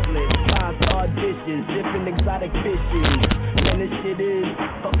ridiculous. 5-star dishes, different exotic fishes. Man, this shit is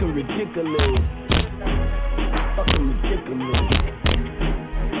fucking ridiculous. Fucking ridiculous.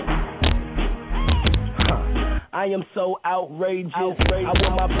 I am so outrageous. I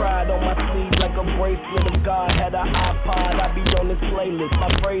wear my pride on my sleeve like a bracelet. If God had an iPod, I'd be on this playlist.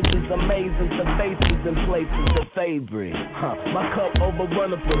 My phrase is amazing, the faces and places, the favorite. My cup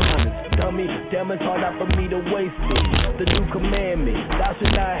overrunneth with hundreds. Dummy, damn, it's hard not for me to waste it. The new commandment, thou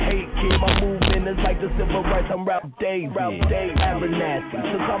should not hate, kid. My movement is like the civil rights, I'm Ralph David. Abernathy,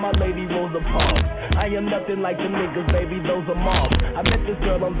 so call my lady Rosa Parks. I am nothing like the niggas, baby, those are marks. I met this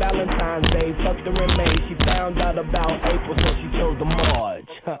girl on Valentine's Day, fucked her in May. She found out about April, so she chose the March.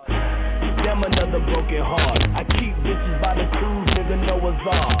 Damn, another broken heart. I keep bitches by the twos, nigga Noah's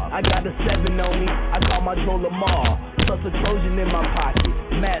Ark. I got a 7 on me, I call my Joe Lamar. Plus a Trojan in my pocket,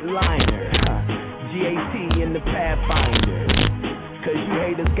 Matt Liner. GAT in the Pathfinder. Cause you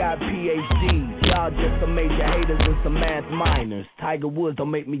haters got PhDs. Y'all just some major haters and some math minors. Tiger Woods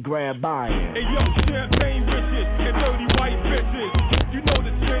don't make me grab iron. Hey yo, champagne wishes and 30 white bitches. You know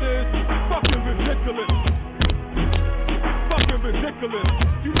the shit is fucking ridiculous. Fucking fucking ridiculous.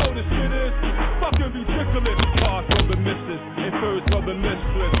 You know this shit is fucking ridiculous. Far from the missus and first from the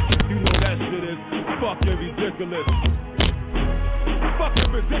mistress. You know that shit is fucking ridiculous.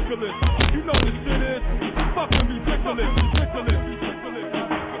 Fucking ridiculous. You know this shit is fucking ridiculous. Ridiculous.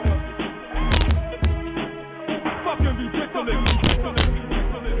 Fucking ridiculous. Ridiculous.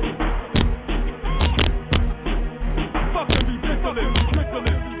 Fucking ridiculous.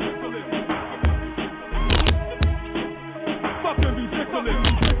 Ridiculous. Fucking ridiculous. Ridiculous.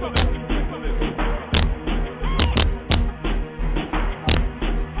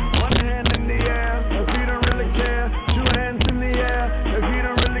 One hand in the air if you don't really care. Two hands in the air if you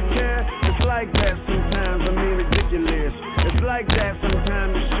don't really care. It's like that sometimes, I mean ridiculous. It's like that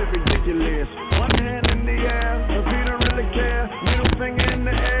sometimes, it's shit ridiculous. One hand in the air if you don't really care. Middle finger in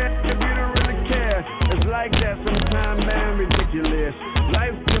the air if you don't really care. It's like that sometimes, man, ridiculous.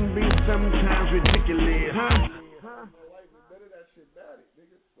 Life can be sometimes ridiculous, huh?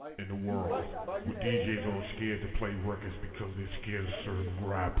 In the world, where DJs are scared to play records because they're scared of certain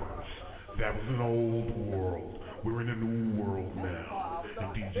rappers. That was an old world. We're in a new world now. And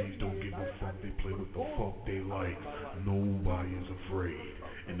DJs don't give a fuck. They play what the fuck they like. Nobody is afraid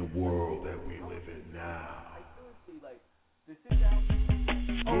in the world that we live in now. You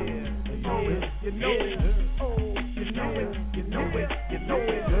know it. Oh, you know it. You know it. You know it. You know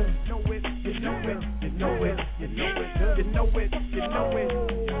it. You know it. You know it. You know it. You know it. You know it.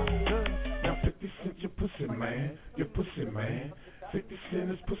 Now 50 Cent, your pussy man. Your pussy man. 50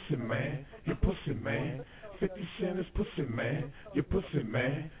 Cent is pussy man. Your pussy man. 50 Cent is pussy man. Your pussy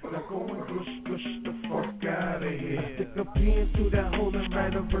man. Now go and push the fuck out of here. Stick a pin through that hole and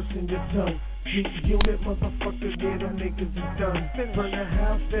write a verse in your tongue. G-Unit, motherfucker, yeah, them niggas is done. Burn the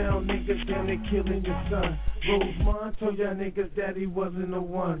house down, niggas, down, they killing your son. Rosemont told y'all niggas that he wasn't the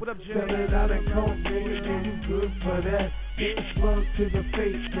one. What up, Jay? Sell it out and coke, nigga, yeah, you good for that. Get the slug to the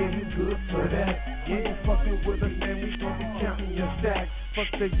face, yeah, you good for that. Yeah, you fucking with us, man, we gon' be counting your stacks.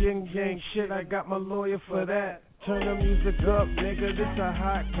 Fuck the yin yang shit, I got my lawyer for that. Turn the music up, nigga, this a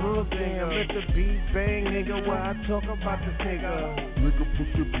hot club thing. Let the beat bang, nigga, while I talk about this nigga. Nigga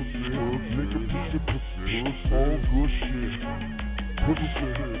pussy, nigga pussy, all good shit. Pussy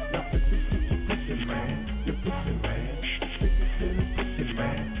shit. Now 50 Cent, your pussy man, your pussy man. 50 Cent is pussy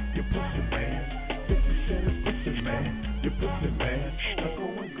man, your pussy man. 50 Cent is pussy man, your pussy man. Now go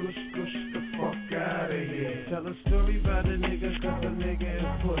and gush the fuck out of here. Tell a story about a nigga, cause a nigga is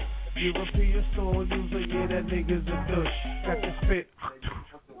puss. European store user, yeah, that nigga's a douche. Got the spit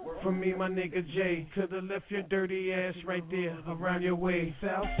from me, my nigga Jay. Could've left your dirty ass right there around your way.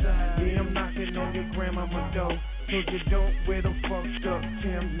 Southside, yeah, I'm knocking on your grandmama door. Told you don't wear the fucked up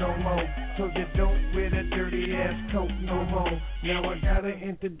Tim no more. Told you don't wear that dirty ass coat no more. Now I gotta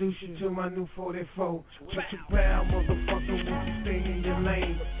introduce you to my new 44. Check your bow, motherfucker, won't you stay in your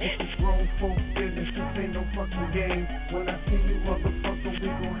lane? This is grown folk business, this ain't no fucking game. When I see you, motherfucker, we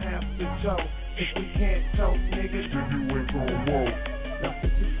gon' have to talk. If we can't talk, nigga, then you ain't gon' walk. Now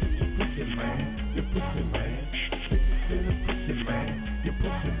 50 Cent, your pussy man, your pussy man. 50 Cent is pussy man, your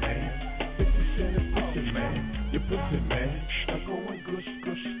pussy man. 50 Cent is pussy man, your pussy man. Now go and gush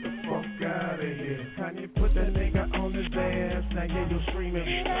the fuck out of here. Kanye put that nigga on his ass, now yeah, you're screaming.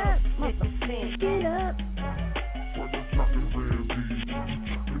 Get up, motherfucker, get up. For the talking Randy,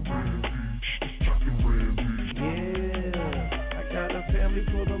 Yeah, I got a family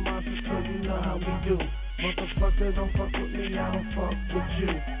full of monsters, so you know how we do. Motherfucker, don't fuck with me, I don't fuck with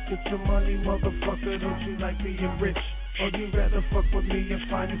you. Get your money, motherfucker, don't you like being rich? Or you rather fuck with me and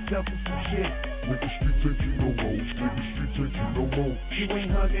find yourself in some shit? Nigga, street ain't you no more. Nigga, street ain't you no more. You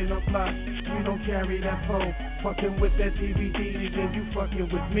ain't hugging no block, you don't carry that phone. Fucking with that DVD, nigga, you fucking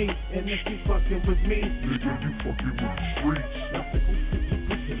with me. And if you fucking with me, nigga, you fucking with the streets. Now 50 Cent, your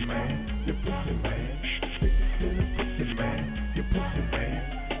pussy man, your pussy man. 50 Cent is pussy man, your pussy man.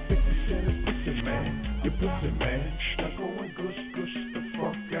 50 Cent is pussy man, your pussy man. Now go and gush the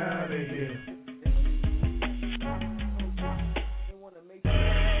fuck out of here.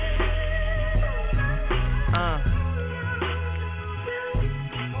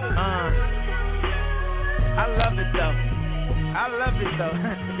 I love it though,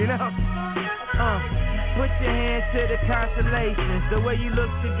 you know. Put your hands to the constellations. The way you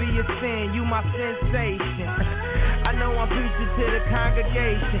look to be a sin, you my sensation. I know I'm preaching to the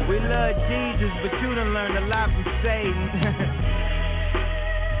congregation. We love Jesus, but you done learned a lot from Satan.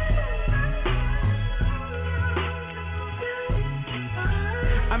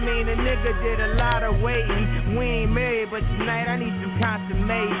 I mean, a nigga did a lot of waiting. We ain't married, but tonight I need some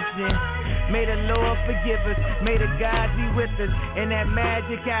consummation. May the Lord forgive us, may the God be with us. In that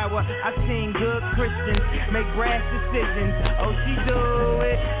magic hour, I've seen good Christians make brash decisions. Oh, she do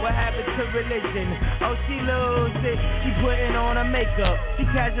it, what happened to religion? Oh, she lose it, she putting on her makeup. She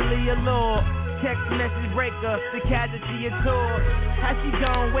casually allured, text message breaker, the casualty of tour. How she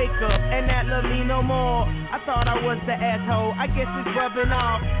gon' wake up and not love me no more? I thought I was the asshole, I guess it's rubbing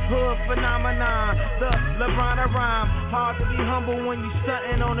off. Hood phenomenon, the LeBron of rhyme. Hard to be humble when you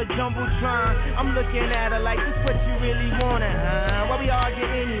stuntin' on a jumbotron. I'm looking at her like, this what you really wanted, huh? Why we argue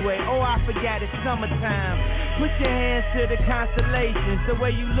anyway? Oh, I forgot it's summertime. Put your hands to the constellations. The way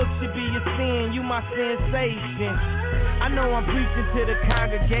you look should be a sin, you my sensation. I know I'm preaching to the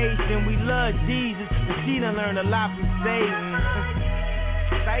congregation. We love Jesus, but she done learned a lot from Satan.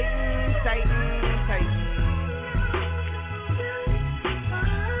 Satan.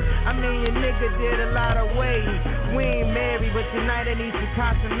 I mean, your nigga did a lot of ways. We ain't married, but tonight I need some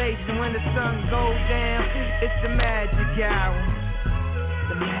consummation. When the sun goes down, it's the magic hour.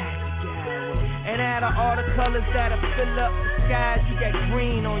 The magic hour. And out of all the colors that'll fill up the skies, you got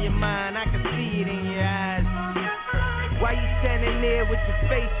green on your mind. I can see it in your eyes. Why you standing there with your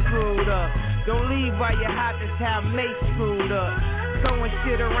face screwed up? Don't leave while you're hot, that's how Mate screwed up. Throwing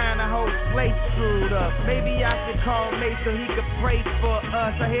shit around, the whole place screwed up. Maybe I should call Mate so he could pray for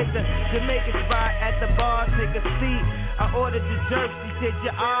us. I hit the Jamaican spot at the bar, take a seat. I ordered dessert, she said you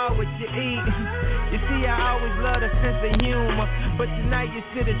are what you eat. You see, I always love a sense of humor, but tonight you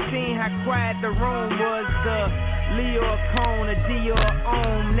should have seen how quiet the room was. The Leo Cone, a Dior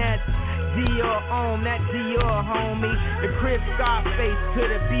Om, that's Dior Om, that Dior homie. The crib Scarface,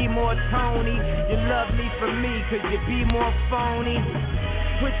 could it be more Tony? You love me for me, could you be more phony?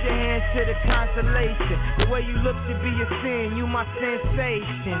 Put your hands to the constellation. The way you look should be a sin, you my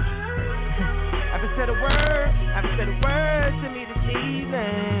sensation. I've said a word to me this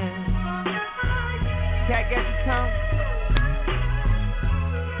evening. Cat got your tongue.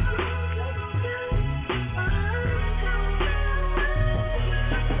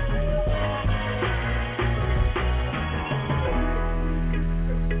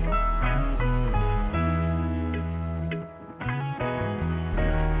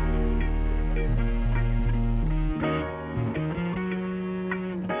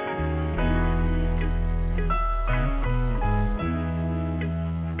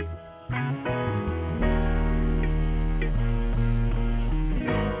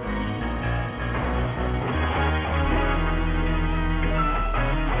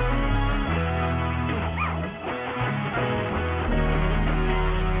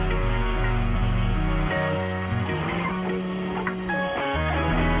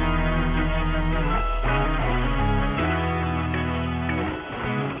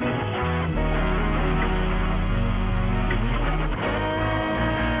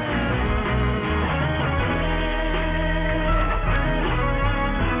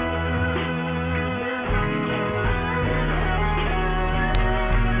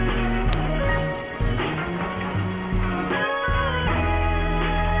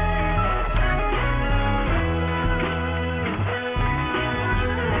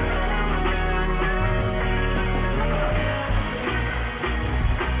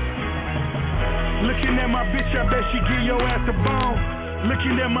 I bet she give your ass a bone.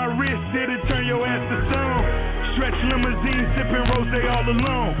 Looking at my wrist, it'll turn your ass to stone. Stretch limousine, sipping rose all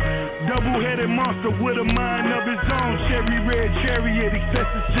alone. Double-headed monster with a mind of his own. Cherry red chariot, excess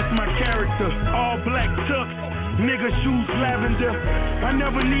is just my character. All black tux, nigga shoes lavender. I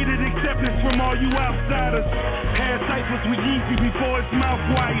never needed acceptance from all you outsiders. Had ciphers with Yeezy before his mouth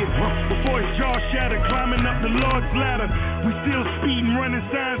wired. Before his jaw shattered, climbing up the Lord's ladder. We still speeding, running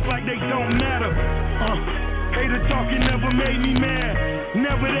signs like they don't matter. Hater talking never made me mad.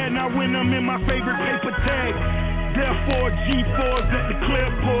 Never that, not when I'm in my favorite paper tag. Therefore, G4s at the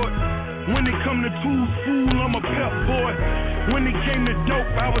Clearport. When it come to tools, fool, I'm a pep boy. When it came to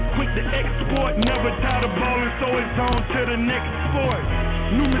dope, I was quick to export. Never tired of ballin', so it's on to the next sport.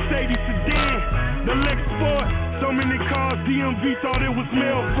 New Mercedes sedan, the Lex Sport. So many cars, DMV thought it was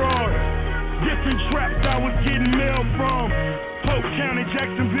mail fraud. Different traps I was getting mail from. Polk County,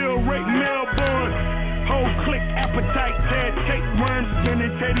 Jacksonville, Rake, Melbourne. Whole click, appetite, tad, tapeworms,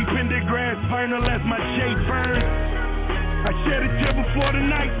 spinning Teddy Pendergrass, final as my shade burns. I shed a tear before the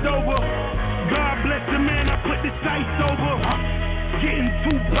night's over. God bless the man, I put the sights over. Getting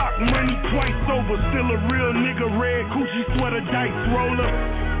Tupac money twice over. Still a real nigga, red Gucci sweater, dice roller.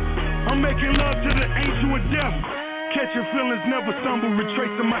 I'm making love to the angel of death. Catching feelings, never stumble,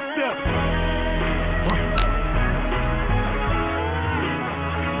 retracing my steps.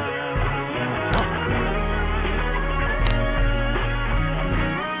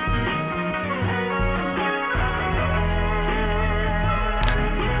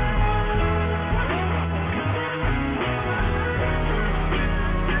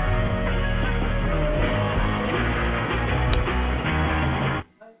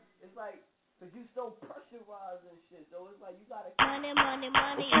 Cause you so pressurized and shit, so it's like you gotta money, money,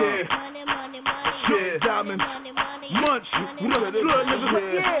 money, Yeah. money, money, money, Yeah, diamond, munch, look, niggas,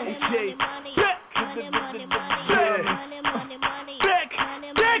 yeah,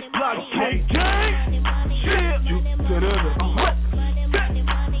 back, block, gang,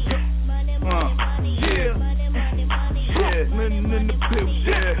 yeah, living in the pills,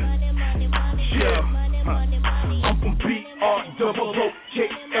 yeah, I'm from B-R-O-O-K-L-Y-N,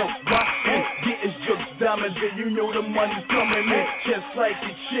 getting jokes, diamonds, and you know the money's coming in, just like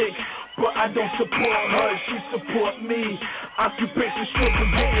a chick. But I don't support her, she support me. Occupation struggle,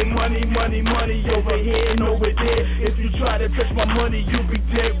 getting money, money, money over here and over there. If you try to touch my money, you'll be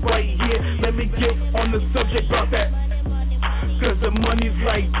dead right here. Let me get on the subject about that. Cause the money's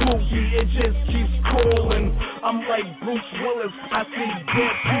like Boogie, it just keeps calling. I'm like Bruce Willis, I see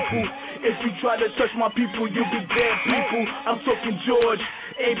dead people. If you try to touch my people, you'll be dead people. I'm talking George,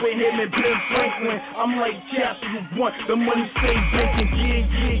 Abraham, and Ben Franklin. I'm like Cass, you want the money, stay banking.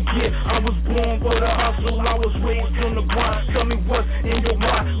 Yeah. I was born for the hustle, I was raised on the grind. Tell me what's in your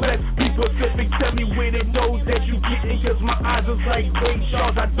mind. Let's be specific, tell me where they know that you getting. Cause my eyes is like Ray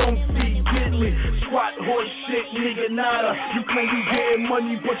Charles, I don't see diddly. Squat horse shit, nigga, nada. You claim you getting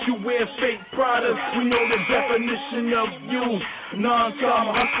money, but you wear fake products. We know the definition of you.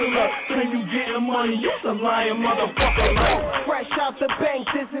 Non-time hustler, claim you getting money, you's a lying motherfucker. Fresh out the bank,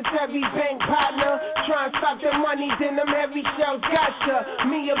 this is heavy bank partner. Try and stop the money, then them heavy shells gotcha.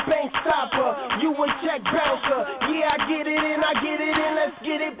 Me a bank stopper, you a check bouncer. Yeah, I get it in, let's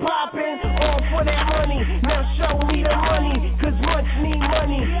get it poppin'. All for that money, now show me the money. Cause munch need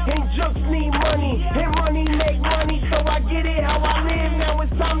money, and jokes need money, and money make money. So I get it how I live, now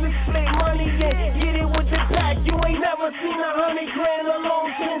it's time to split money. Yeah, get it with the pack, you ain't never seen 100 grand alone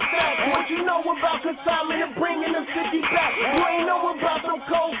 10 stacks. What you know about consignment and bringing the 50 back? You ain't know about them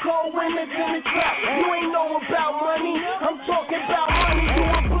cold women in the trap. You ain't know about money, I'm talking about money. You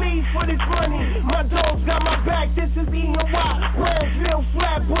will bleed for this money. My dogs got my back, this is E&Y, Brownsville,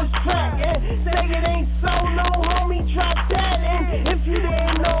 Flatbush track. And say it ain't so, no homie, drop that. And if you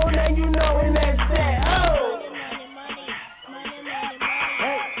didn't know, now you know, and that's that. Oh.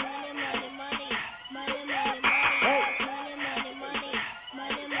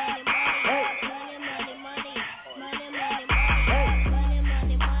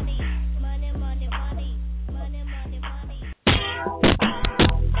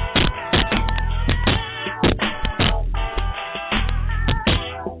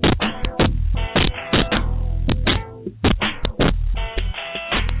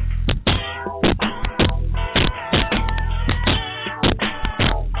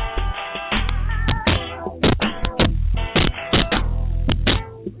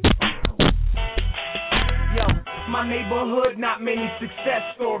 Not many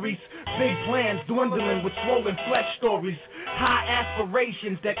success stories, big plans dwindling with swollen flesh stories, high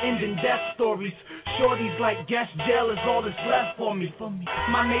aspirations that end in death stories. Shorties like guest jail is all that's left for me.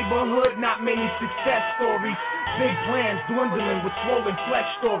 My neighborhood, not many success stories, big plans dwindling with swollen flesh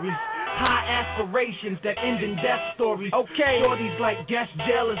stories, high aspirations that end in death stories. Okay, shorties like guest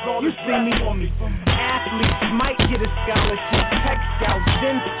jail is all that's left for me. Athletes might get a scholarship, tech scouts,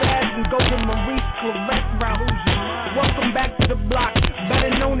 then spaz and go to Maurice Claret route. Welcome back to the block,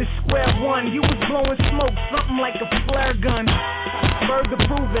 better known as Square One. You was blowing smoke, something like a flare gun. Further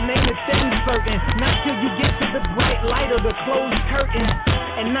proven, ain't a thing certain. Not till you get to the bright light or the closed curtain.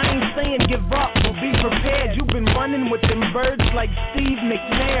 And I ain't saying give up, but be prepared. You've been running with them birds like Steve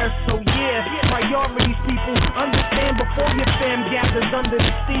McNair. So yeah, priorities, people. Understand before your fam gathers under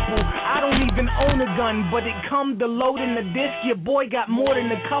the steeple. I don't even own a gun, but it come to loading the disc. Your boy got more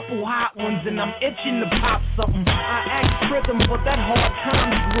than a couple hot ones, and I'm itching to pop something. I asked rhythm, but that hard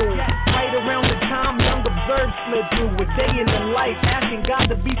time grew. Right around the time Young Observe slid through a day in the life, asking God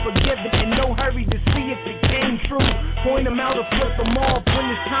to be forgiven, in no hurry to see if it came true. Point them out or flip them off. When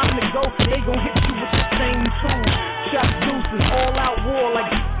it's time to go, they gon' hit you with the same tool. Chuck deuces, all out war like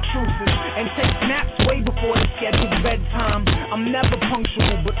truces, and take naps way before the scheduled bedtime. I'm never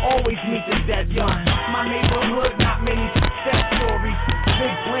punctual, but always meet the deadline. My neighborhood, not many success stories,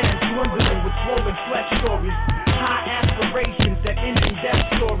 big plans dwindling with swollen flesh stories, high aspirations that end in death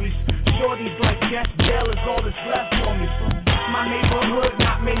stories. Shorties like guest jail is all that's left for me. My neighborhood,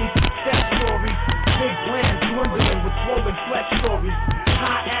 not many success stories, big plans dwindling with swollen flesh stories,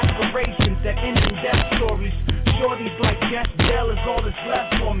 high aspirations that end in death stories. Shorties like guest jail is all that's left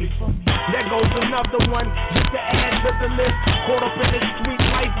for me. There goes another one, just to add to the list. Caught up in this sweet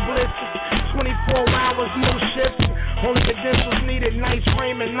life bliss. 24 hours, no shifts. Only credentials needed, nice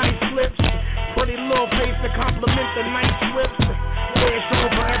frame and nice slips. Pretty little face to compliment the nice slips. Yeah, it's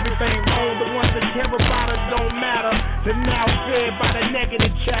over everything wrong. The one care about her don't matter. They're now fed by the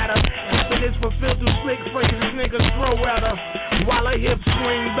negative chatter. After this fulfilled through slick phrases niggas throw at her. While her hips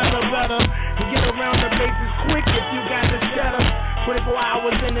swing better. Get around the bases quick if you got the cheddar. 24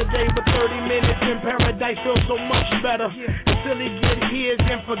 hours in a day, but 30 minutes in paradise feels so much better. Until he get his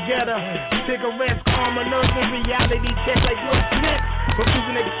and forget her. Cigarettes, calm her nerves, and reality check like what's next.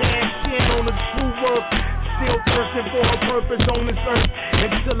 Refusing to cash in on the true worth. Still thirsting for her purpose on this earth.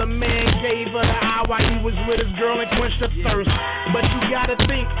 Until a man gave her the eye while he was with his girl and quenched her thirst. But you gotta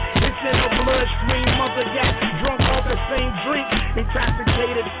think, it's in her bloodstream. Mother got drunk off the same drink.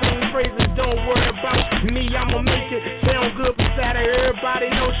 Intoxicated, same phrases, don't worry about me, I'ma make it. Sound good beside her, everybody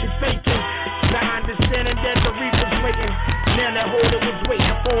knows she faking. Now understanding that the reaper's waiting. Now that hole that was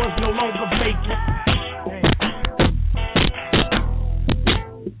waiting for us no longer vacant.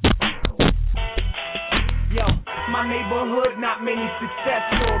 My neighborhood, not many success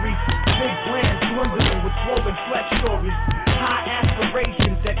stories. Big plans dwindling with swollen flesh stories. High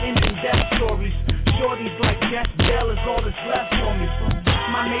aspirations that end in death stories. Shorties like death jail is all that's left for me.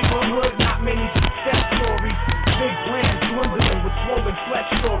 My neighborhood, not many success stories. Big plans dwindling with swollen flesh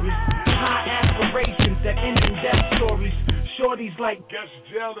stories. High aspirations that end in death stories. Shorties like death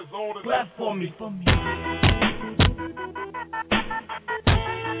jail is all that's left for me.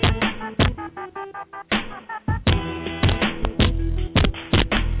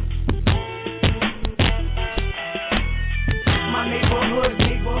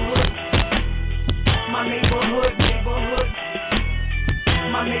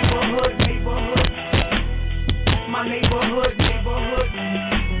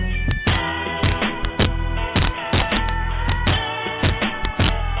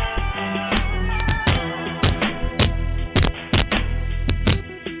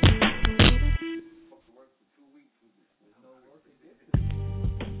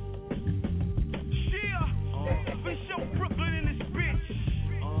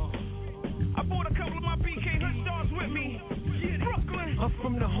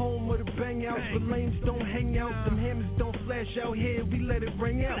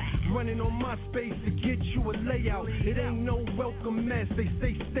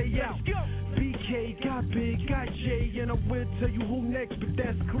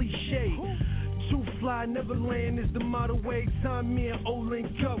 Neverland is the model way. Time me and Olin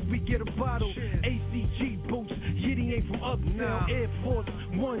Cup, we get a bottle. ACG boots, Yiddy ain't from uptown. Air Force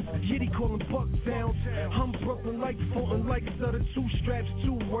Ones, Yiddy callin' Bucktown. I'm Brooklyn like Fulton, like Sutter. 2 straps,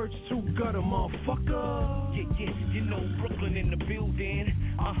 2 words, 2 gutter, motherfucker. Yeah, you know Brooklyn in the building.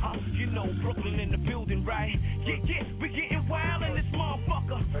 You know Brooklyn in the building, right? Yeah, we getting wild in this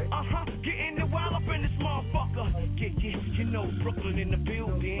motherfucker. Getting it wild up in this motherfucker. Yeah, you know Brooklyn in the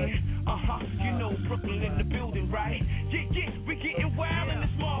building. You know Brooklyn in the building, right? Yeah, we getting wild in this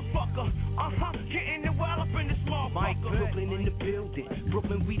motherfucker. Getting it wild up in this motherfucker. Mike, Brooklyn in the building.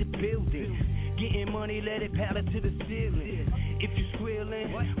 Brooklyn, we the building. Getting money, let it paddle to the ceiling. If you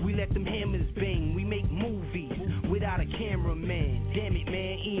squealing, we let them hammers bang. We make movies without a cameraman. Damn it,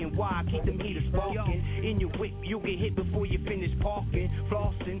 man, E&Y, keep them heaters sparking. In your whip, you'll get hit before you finish parking.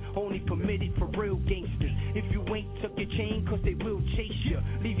 Flossing, only permitted for real gangsters. If you ain't tuck your chain, cause they will chase you.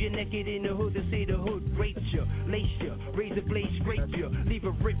 Leave you naked in the hood, they say the hood raped you. Lace you, razor blade scrape you. Leave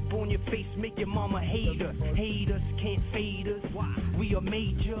a rip on your face, make your mama hate us. Haters can't fade us, we are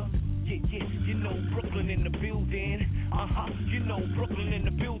major. Yeah, you know Brooklyn in the building. You know Brooklyn in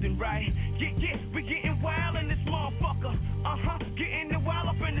the building, right? Yeah, we getting wild in this motherfucker. Getting it wild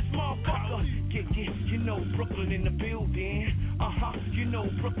up in this motherfucker. Yeah, you know Brooklyn in the building. You know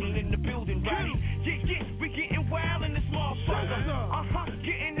Brooklyn in the building, right? Yeah, we getting wild in this motherfucker.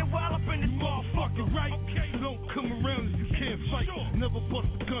 Getting it wild up in this motherfucker, right? So don't come around if you can't fight. Never bust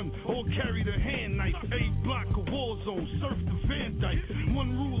a gun or carry the hand knife. A block of war zone, surf the Van Dyke.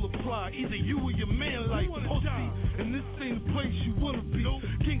 One rule apply, either you or your man like pussy. And this ain't the place you wanna be.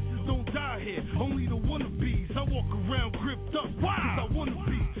 Gangsters don't die here, only the wannabes. I walk around gripped up, cause I wanna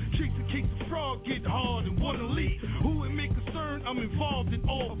be. Chase a case of fraud, get hard and wanna leave. Who it may concern, I'm involved in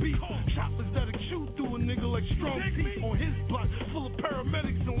all beef. Choppers that'll chew through a nigga like strong teeth. On his block, full of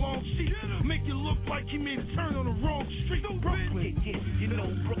paramedics and long sheets. Make it look like he made a turn on the wrong street. Brooklyn. Yeah, you know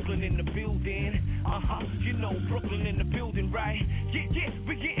Brooklyn in the building. You know Brooklyn in the building, right? Yeah,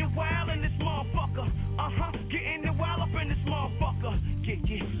 we getting wild in this motherfucker. Getting it wild up in this motherfucker.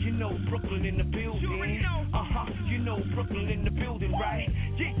 Yeah, you know Brooklyn in the building. You know Brooklyn in the building, right?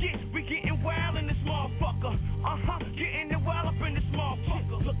 Yeah, we getting wild in this motherfucker. Getting it wild up in this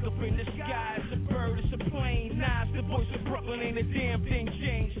motherfucker. Look up in the sky, it's a bird, it's a plane. Nah, it's the voice of Brooklyn, ain't a damn thing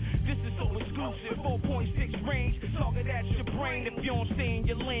changed. This is so exclusive, 4.6 range. Target at your brain if you don't stay in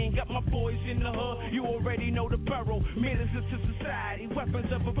your lane. Got my my boys in the hood, you already know the borough. Ministers to society,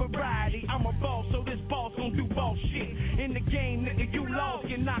 weapons of a variety. I'm a boss, so this boss gon' do boss shit. In the game, nigga, you lost,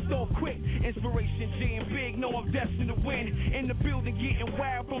 get knocked off quick. Inspiration, G and big, know I'm destined to win. In the building, getting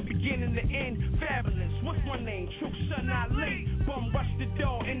wild from beginning to end. Fabulous, what's my name? True son, Ali. Bum rush the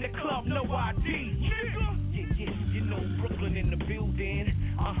door in the club, no ID. Yeah, you know Brooklyn in the building.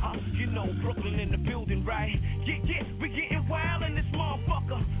 You know Brooklyn in the building, right? Yeah, we getting wild in this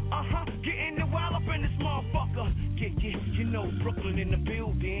motherfucker. Getting it wild up in this motherfucker. Yeah, you know Brooklyn in the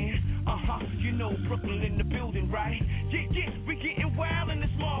building. You know Brooklyn in the building, right? Yeah, we getting wild in this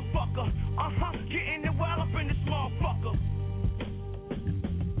motherfucker. Getting it wild up in this motherfucker.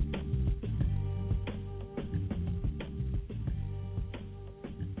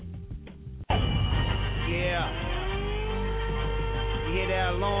 Yeah. You hear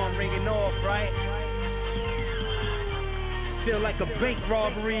that alarm ringing off, right? Feel like a bank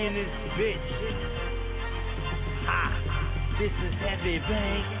robbery in this bitch. This is heavy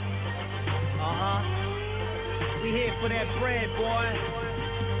bank. We here for that bread, boy.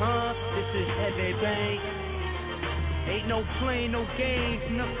 This is heavy bank. Ain't no playing, no games,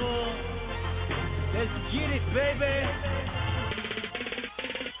 knuckle. Let's get it, baby.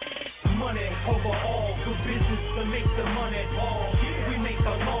 Money over all, good business to make the money fall. We make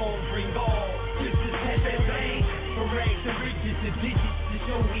the loan, bring all. This is heavy bank. For rags and riches and digits to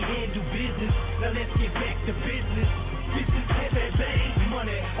show we handle business. Now let's get back to business. This is heavy bank.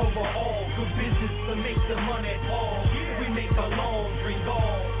 Money over all, good business to make the money fall. We make the loan, bring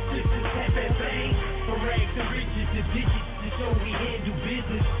all. This is heavy bank. For rags and riches and digits to show we handle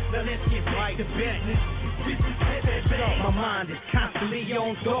business. Now let's get back to business. This is heavy bank. My mind is constantly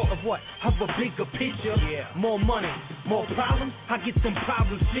on thought of what? Of a bigger picture. More money, more problems. I get them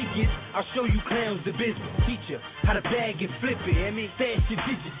problems figured. I'll show you clowns the business. Teach you how to bag and flip it. Stash your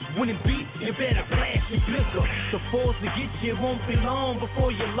digits. Winning beats, you better flash and flicker. The force to get you won't be long before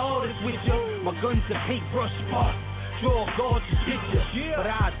your Lord is with you. My gun's a paintbrush spark. Draw a gorgeous picture, but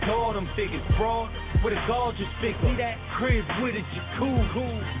I adore them figures, broad, with a gorgeous figure. See that crib with a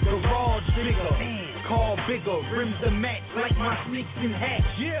jacuzzi, garage bigger, car bigger, rims to match like my sneaks and hats.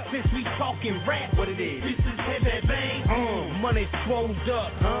 Since we talking rap, what it is? This is heavy bang. Money swolled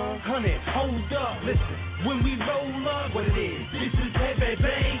up, honey, hold up, listen. When we roll up, what it is? This is heavy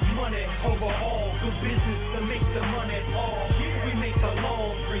bang. Money over all, good business to make the money fall. We make the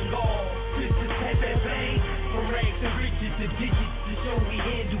loan, bring all. This is heavy bang. For rags and riches and digits to show we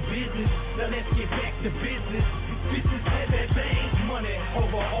handle business. Now let's get back to business. This is heavy bang. Money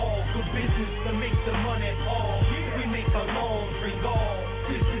over all, good business to make the money fall. We make a loan, bring all.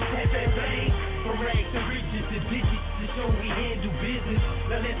 This is heavy bang. For rags and riches and digits to show we handle business.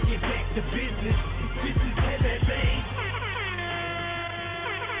 Now let's get back to business. This is heavy bang.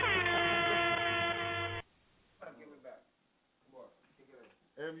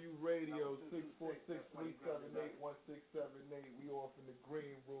 MU Radio 646-378-1678. We off in the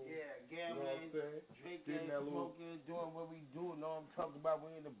green room. Gambling, drinking, smoking, doing what we do. Know I'm talking about.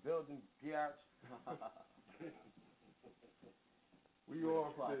 We in the building, biatch. We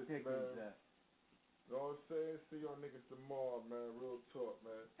off this, man. Know what I'm saying? See y'all niggas tomorrow, man. Real talk,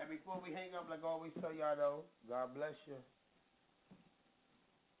 man. And before we hang up, like I always tell y'all though, God bless you.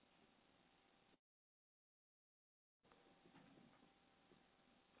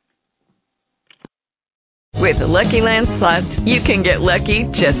 With the Lucky Land Slots, you can get lucky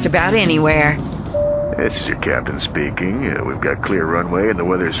just about anywhere. This is your captain speaking. We've got clear runway and the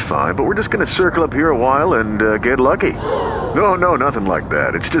weather's fine, but we're just going to circle up here a while and get lucky. No, nothing like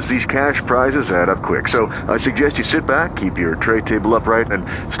that. It's just these cash prizes add up quick. So I suggest you sit back, keep your tray table upright, and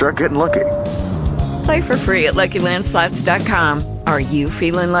start getting lucky. Play for free at LuckyLandSlots.com. Are you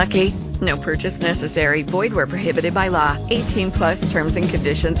feeling lucky? No purchase necessary. Void where prohibited by law. 18+ terms and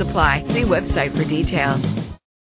conditions apply. See website for details.